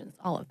conversations,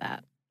 all of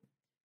that.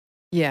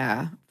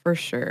 Yeah, for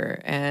sure.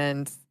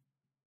 And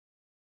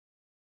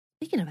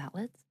speaking of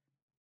outlets,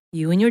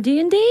 you and your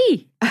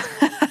D&D.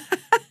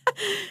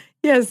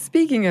 Yes,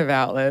 speaking of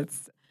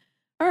outlets.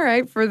 All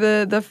right, for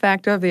the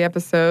fact of the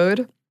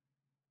episode,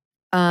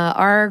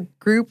 our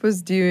group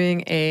was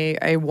doing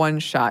a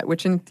one-shot,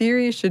 which in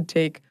theory should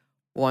take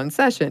one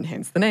session,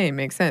 hence the name,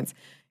 makes sense.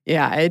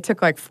 Yeah, it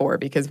took like 4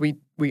 because we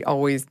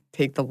always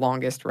take the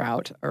longest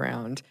route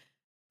around.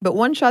 But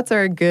one-shots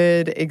are a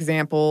good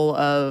example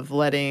of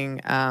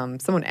letting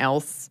someone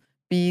else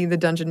be the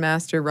dungeon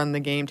master, run the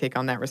game, take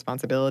on that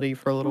responsibility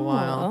for a little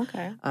while.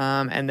 Okay.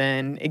 And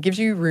then it gives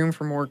you room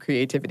for more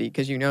creativity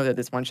because you know that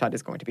this one-shot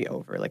is going to be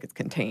over, like it's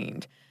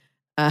contained.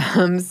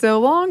 So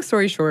long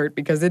story short,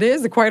 because it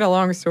is quite a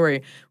long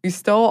story, we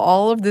stole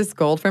all of this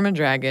gold from a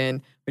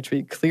dragon, which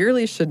we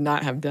clearly should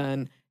not have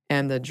done,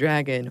 and the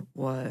dragon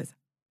was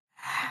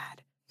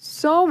mad.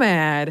 So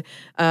mad.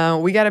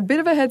 We got a bit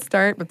of a head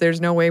start, but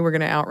there's no way we're going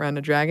to outrun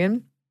a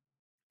dragon.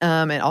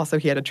 And also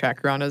he had a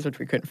tracker on us, which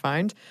we couldn't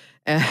find.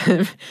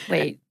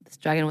 Wait, this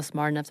dragon was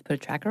smart enough to put a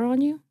tracker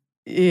on you?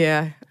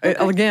 Yeah. Okay.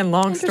 Again,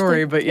 long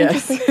story, but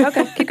yes.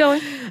 Okay, keep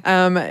going.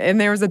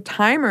 And there was a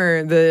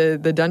timer.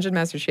 The dungeon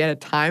master, she had a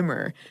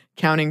timer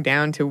counting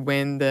down to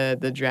when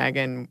the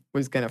dragon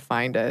was going to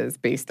find us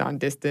based on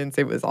distance.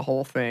 It was a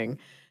whole thing.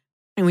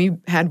 And we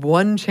had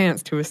one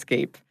chance to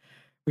escape.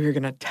 We were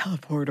going to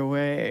teleport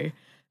away.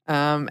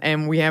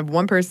 And we have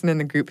one person in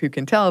the group who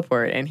can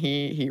teleport, and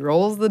he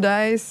rolls the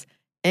dice.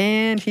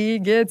 And he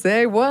gets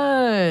a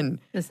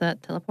 1. Is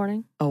that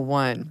teleporting? A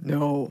 1.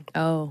 No.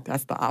 Oh.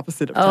 That's the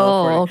opposite of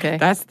teleporting. Oh, okay.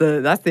 That's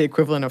the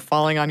equivalent of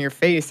falling on your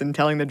face and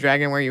telling the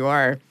dragon where you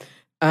are.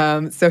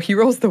 So he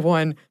rolls the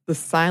 1. The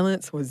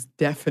silence was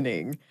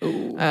deafening.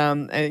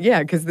 And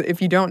yeah, because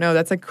if you don't know,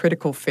 that's a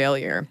critical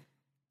failure.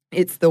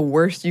 It's the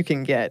worst you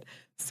can get.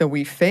 So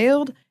we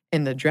failed,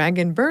 and the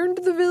dragon burned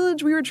the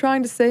village we were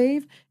trying to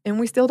save, and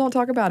we still don't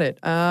talk about it.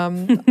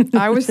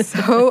 I was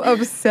so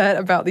upset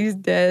about these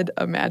dead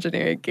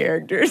imaginary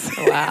characters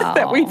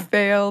that we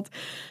failed.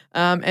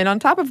 And on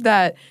top of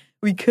that,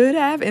 we could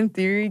have, in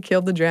theory,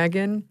 killed the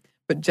dragon,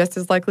 but just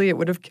as likely it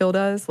would have killed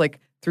us.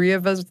 Like 3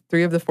 of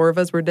the 4 of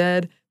us were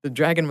dead. The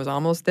dragon was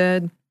almost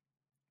dead.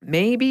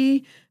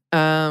 Maybe.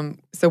 So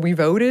we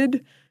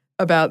voted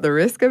about the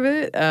risk of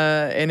it,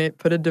 and it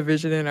put a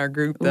division in our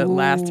group that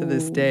lasts to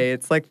this day.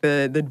 It's like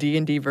the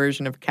D&D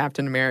version of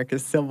Captain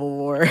America's Civil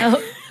War.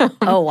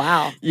 Oh,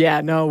 wow.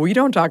 Yeah, no, we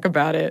don't talk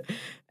about it.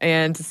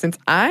 And since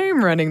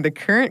I'm running the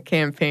current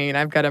campaign,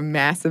 I've got a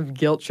massive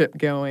guilt trip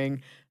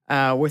going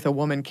with a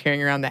woman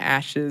carrying around the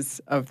ashes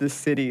of the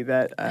city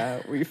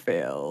that we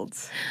failed.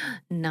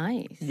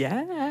 Nice.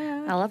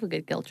 Yeah. I love a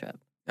good guilt trip.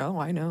 Oh,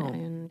 I know.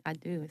 And I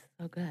do. It's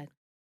so good.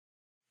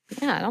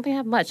 Yeah, I don't think I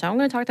have much. I'm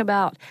going to talk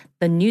about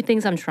the new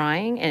things I'm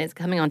trying, and it's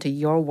coming onto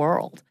your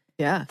world.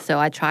 Yeah. So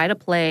I try to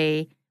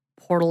play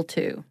Portal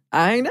 2.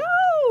 I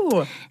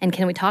know. And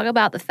can we talk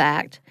about the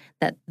fact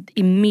that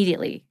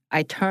immediately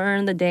I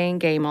turn the dang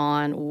game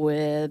on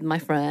with my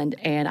friend,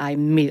 and I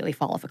immediately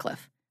fall off a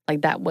cliff.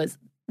 Like that was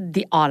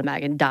the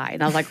automatic and died.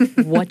 And I was like,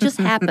 what just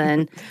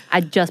happened?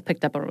 I just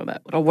picked up a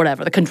remote or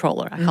whatever, the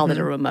controller. I called it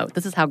a remote.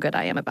 This is how good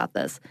I am about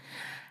this.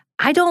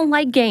 I don't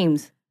like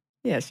games.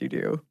 Yes, you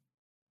do.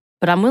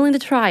 But I'm willing to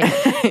try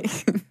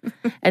it.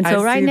 And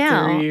so right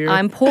now,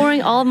 I'm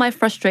pouring all of my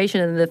frustration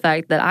into the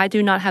fact that I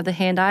do not have the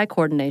hand-eye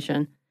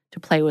coordination to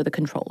play with a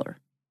controller.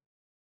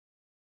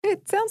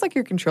 It sounds like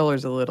your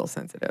controller's a little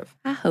sensitive.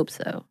 I hope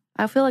so.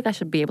 I feel like I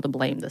should be able to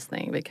blame this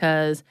thing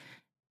because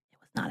it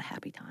was not a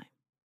happy time.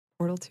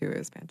 Portal 2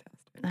 is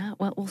fantastic.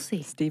 Well, we'll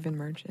see. Stephen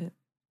Merchant.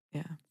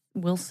 Yeah.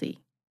 We'll see.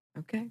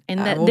 Okay.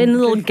 And then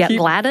little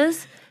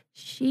Gladys,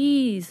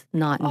 she's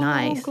not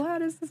nice. Oh,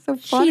 Gladys is so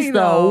funny, She's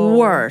the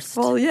worst.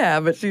 Well, yeah,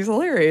 but she's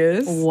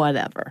hilarious.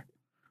 Whatever.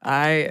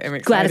 I am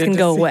excited Gladys can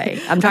go away.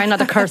 I'm trying not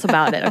to curse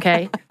about it,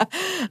 okay?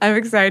 I'm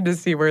excited to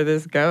see where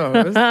this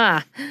goes.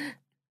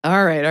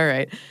 All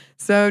right.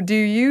 So do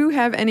you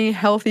have any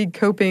healthy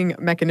coping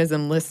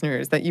mechanism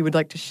listeners that you would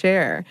like to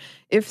share?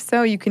 If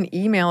so, you can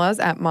email us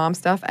at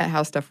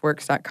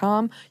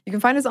momstuff@howstuffworks.com. You can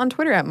find us on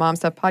Twitter at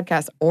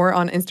momstuffpodcast or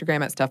on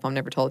Instagram at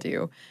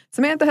stuffmomnevertoldyou.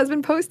 Samantha has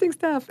been posting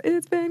stuff.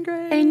 It's been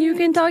great. And you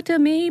can talk to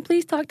me.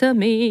 Please talk to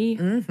me.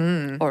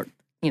 Mm-hmm. Or,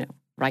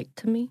 write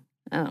to me.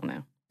 I don't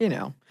know.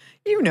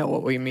 You know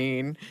what we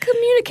mean.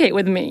 Communicate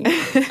with me.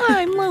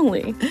 I'm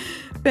lonely.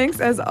 Thanks,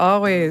 as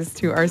always,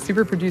 to our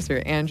super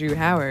producer, Andrew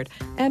Howard.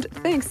 And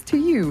thanks to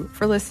you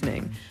for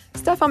listening.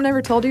 Stuff Mom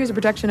Never Told You is a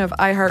production of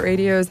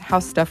iHeartRadio's How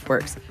Stuff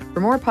Works.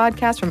 For more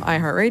podcasts from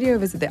iHeartRadio,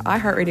 visit the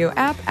iHeartRadio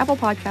app, Apple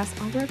Podcasts,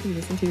 or wherever you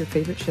listen to your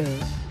favorite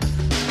shows.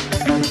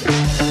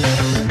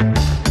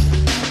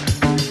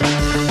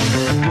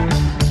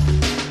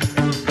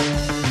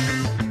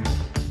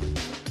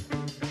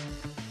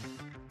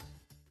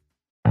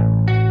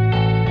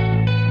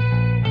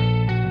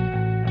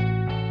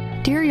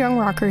 Dear Young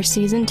Rocker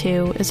Season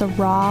 2 is a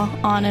raw,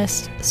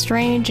 honest,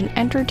 strange, and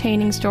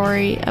entertaining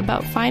story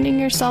about finding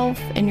yourself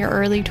in your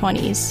early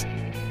 20s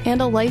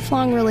and a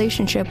lifelong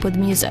relationship with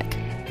music.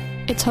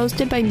 It's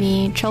hosted by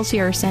me, Chelsea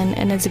Urson,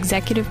 and is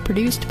executive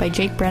produced by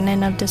Jake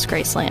Brennan of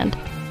Disgraceland.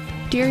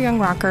 Dear Young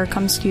Rocker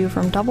comes to you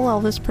from Double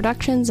Elvis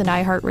Productions and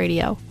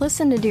iHeartRadio.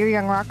 Listen to Dear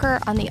Young Rocker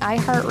on the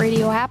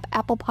iHeartRadio app,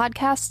 Apple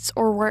Podcasts,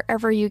 or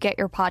wherever you get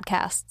your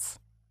podcasts.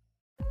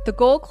 The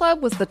Gold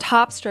Club was the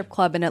top strip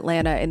club in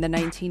Atlanta in the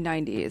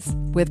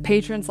 1990s, with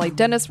patrons like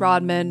Dennis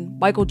Rodman,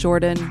 Michael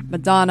Jordan,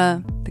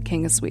 Madonna, the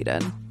King of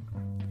Sweden.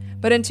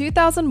 But in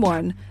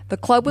 2001, the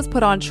club was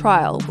put on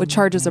trial with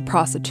charges of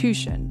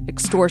prostitution,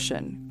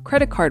 extortion,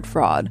 credit card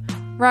fraud,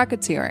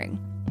 racketeering,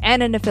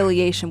 and an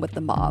affiliation with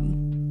the mob.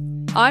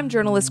 I'm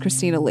journalist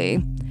Christina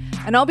Lee,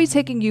 and I'll be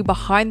taking you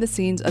behind the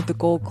scenes of the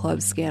Gold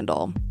Club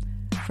scandal,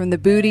 from the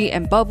booty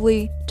and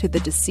bubbly to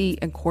the deceit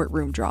and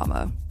courtroom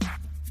drama.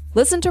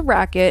 Listen to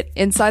Racket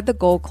Inside the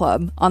Gold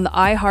Club on the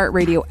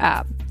iHeartRadio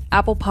app,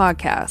 Apple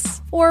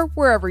Podcasts, or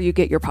wherever you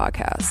get your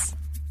podcasts.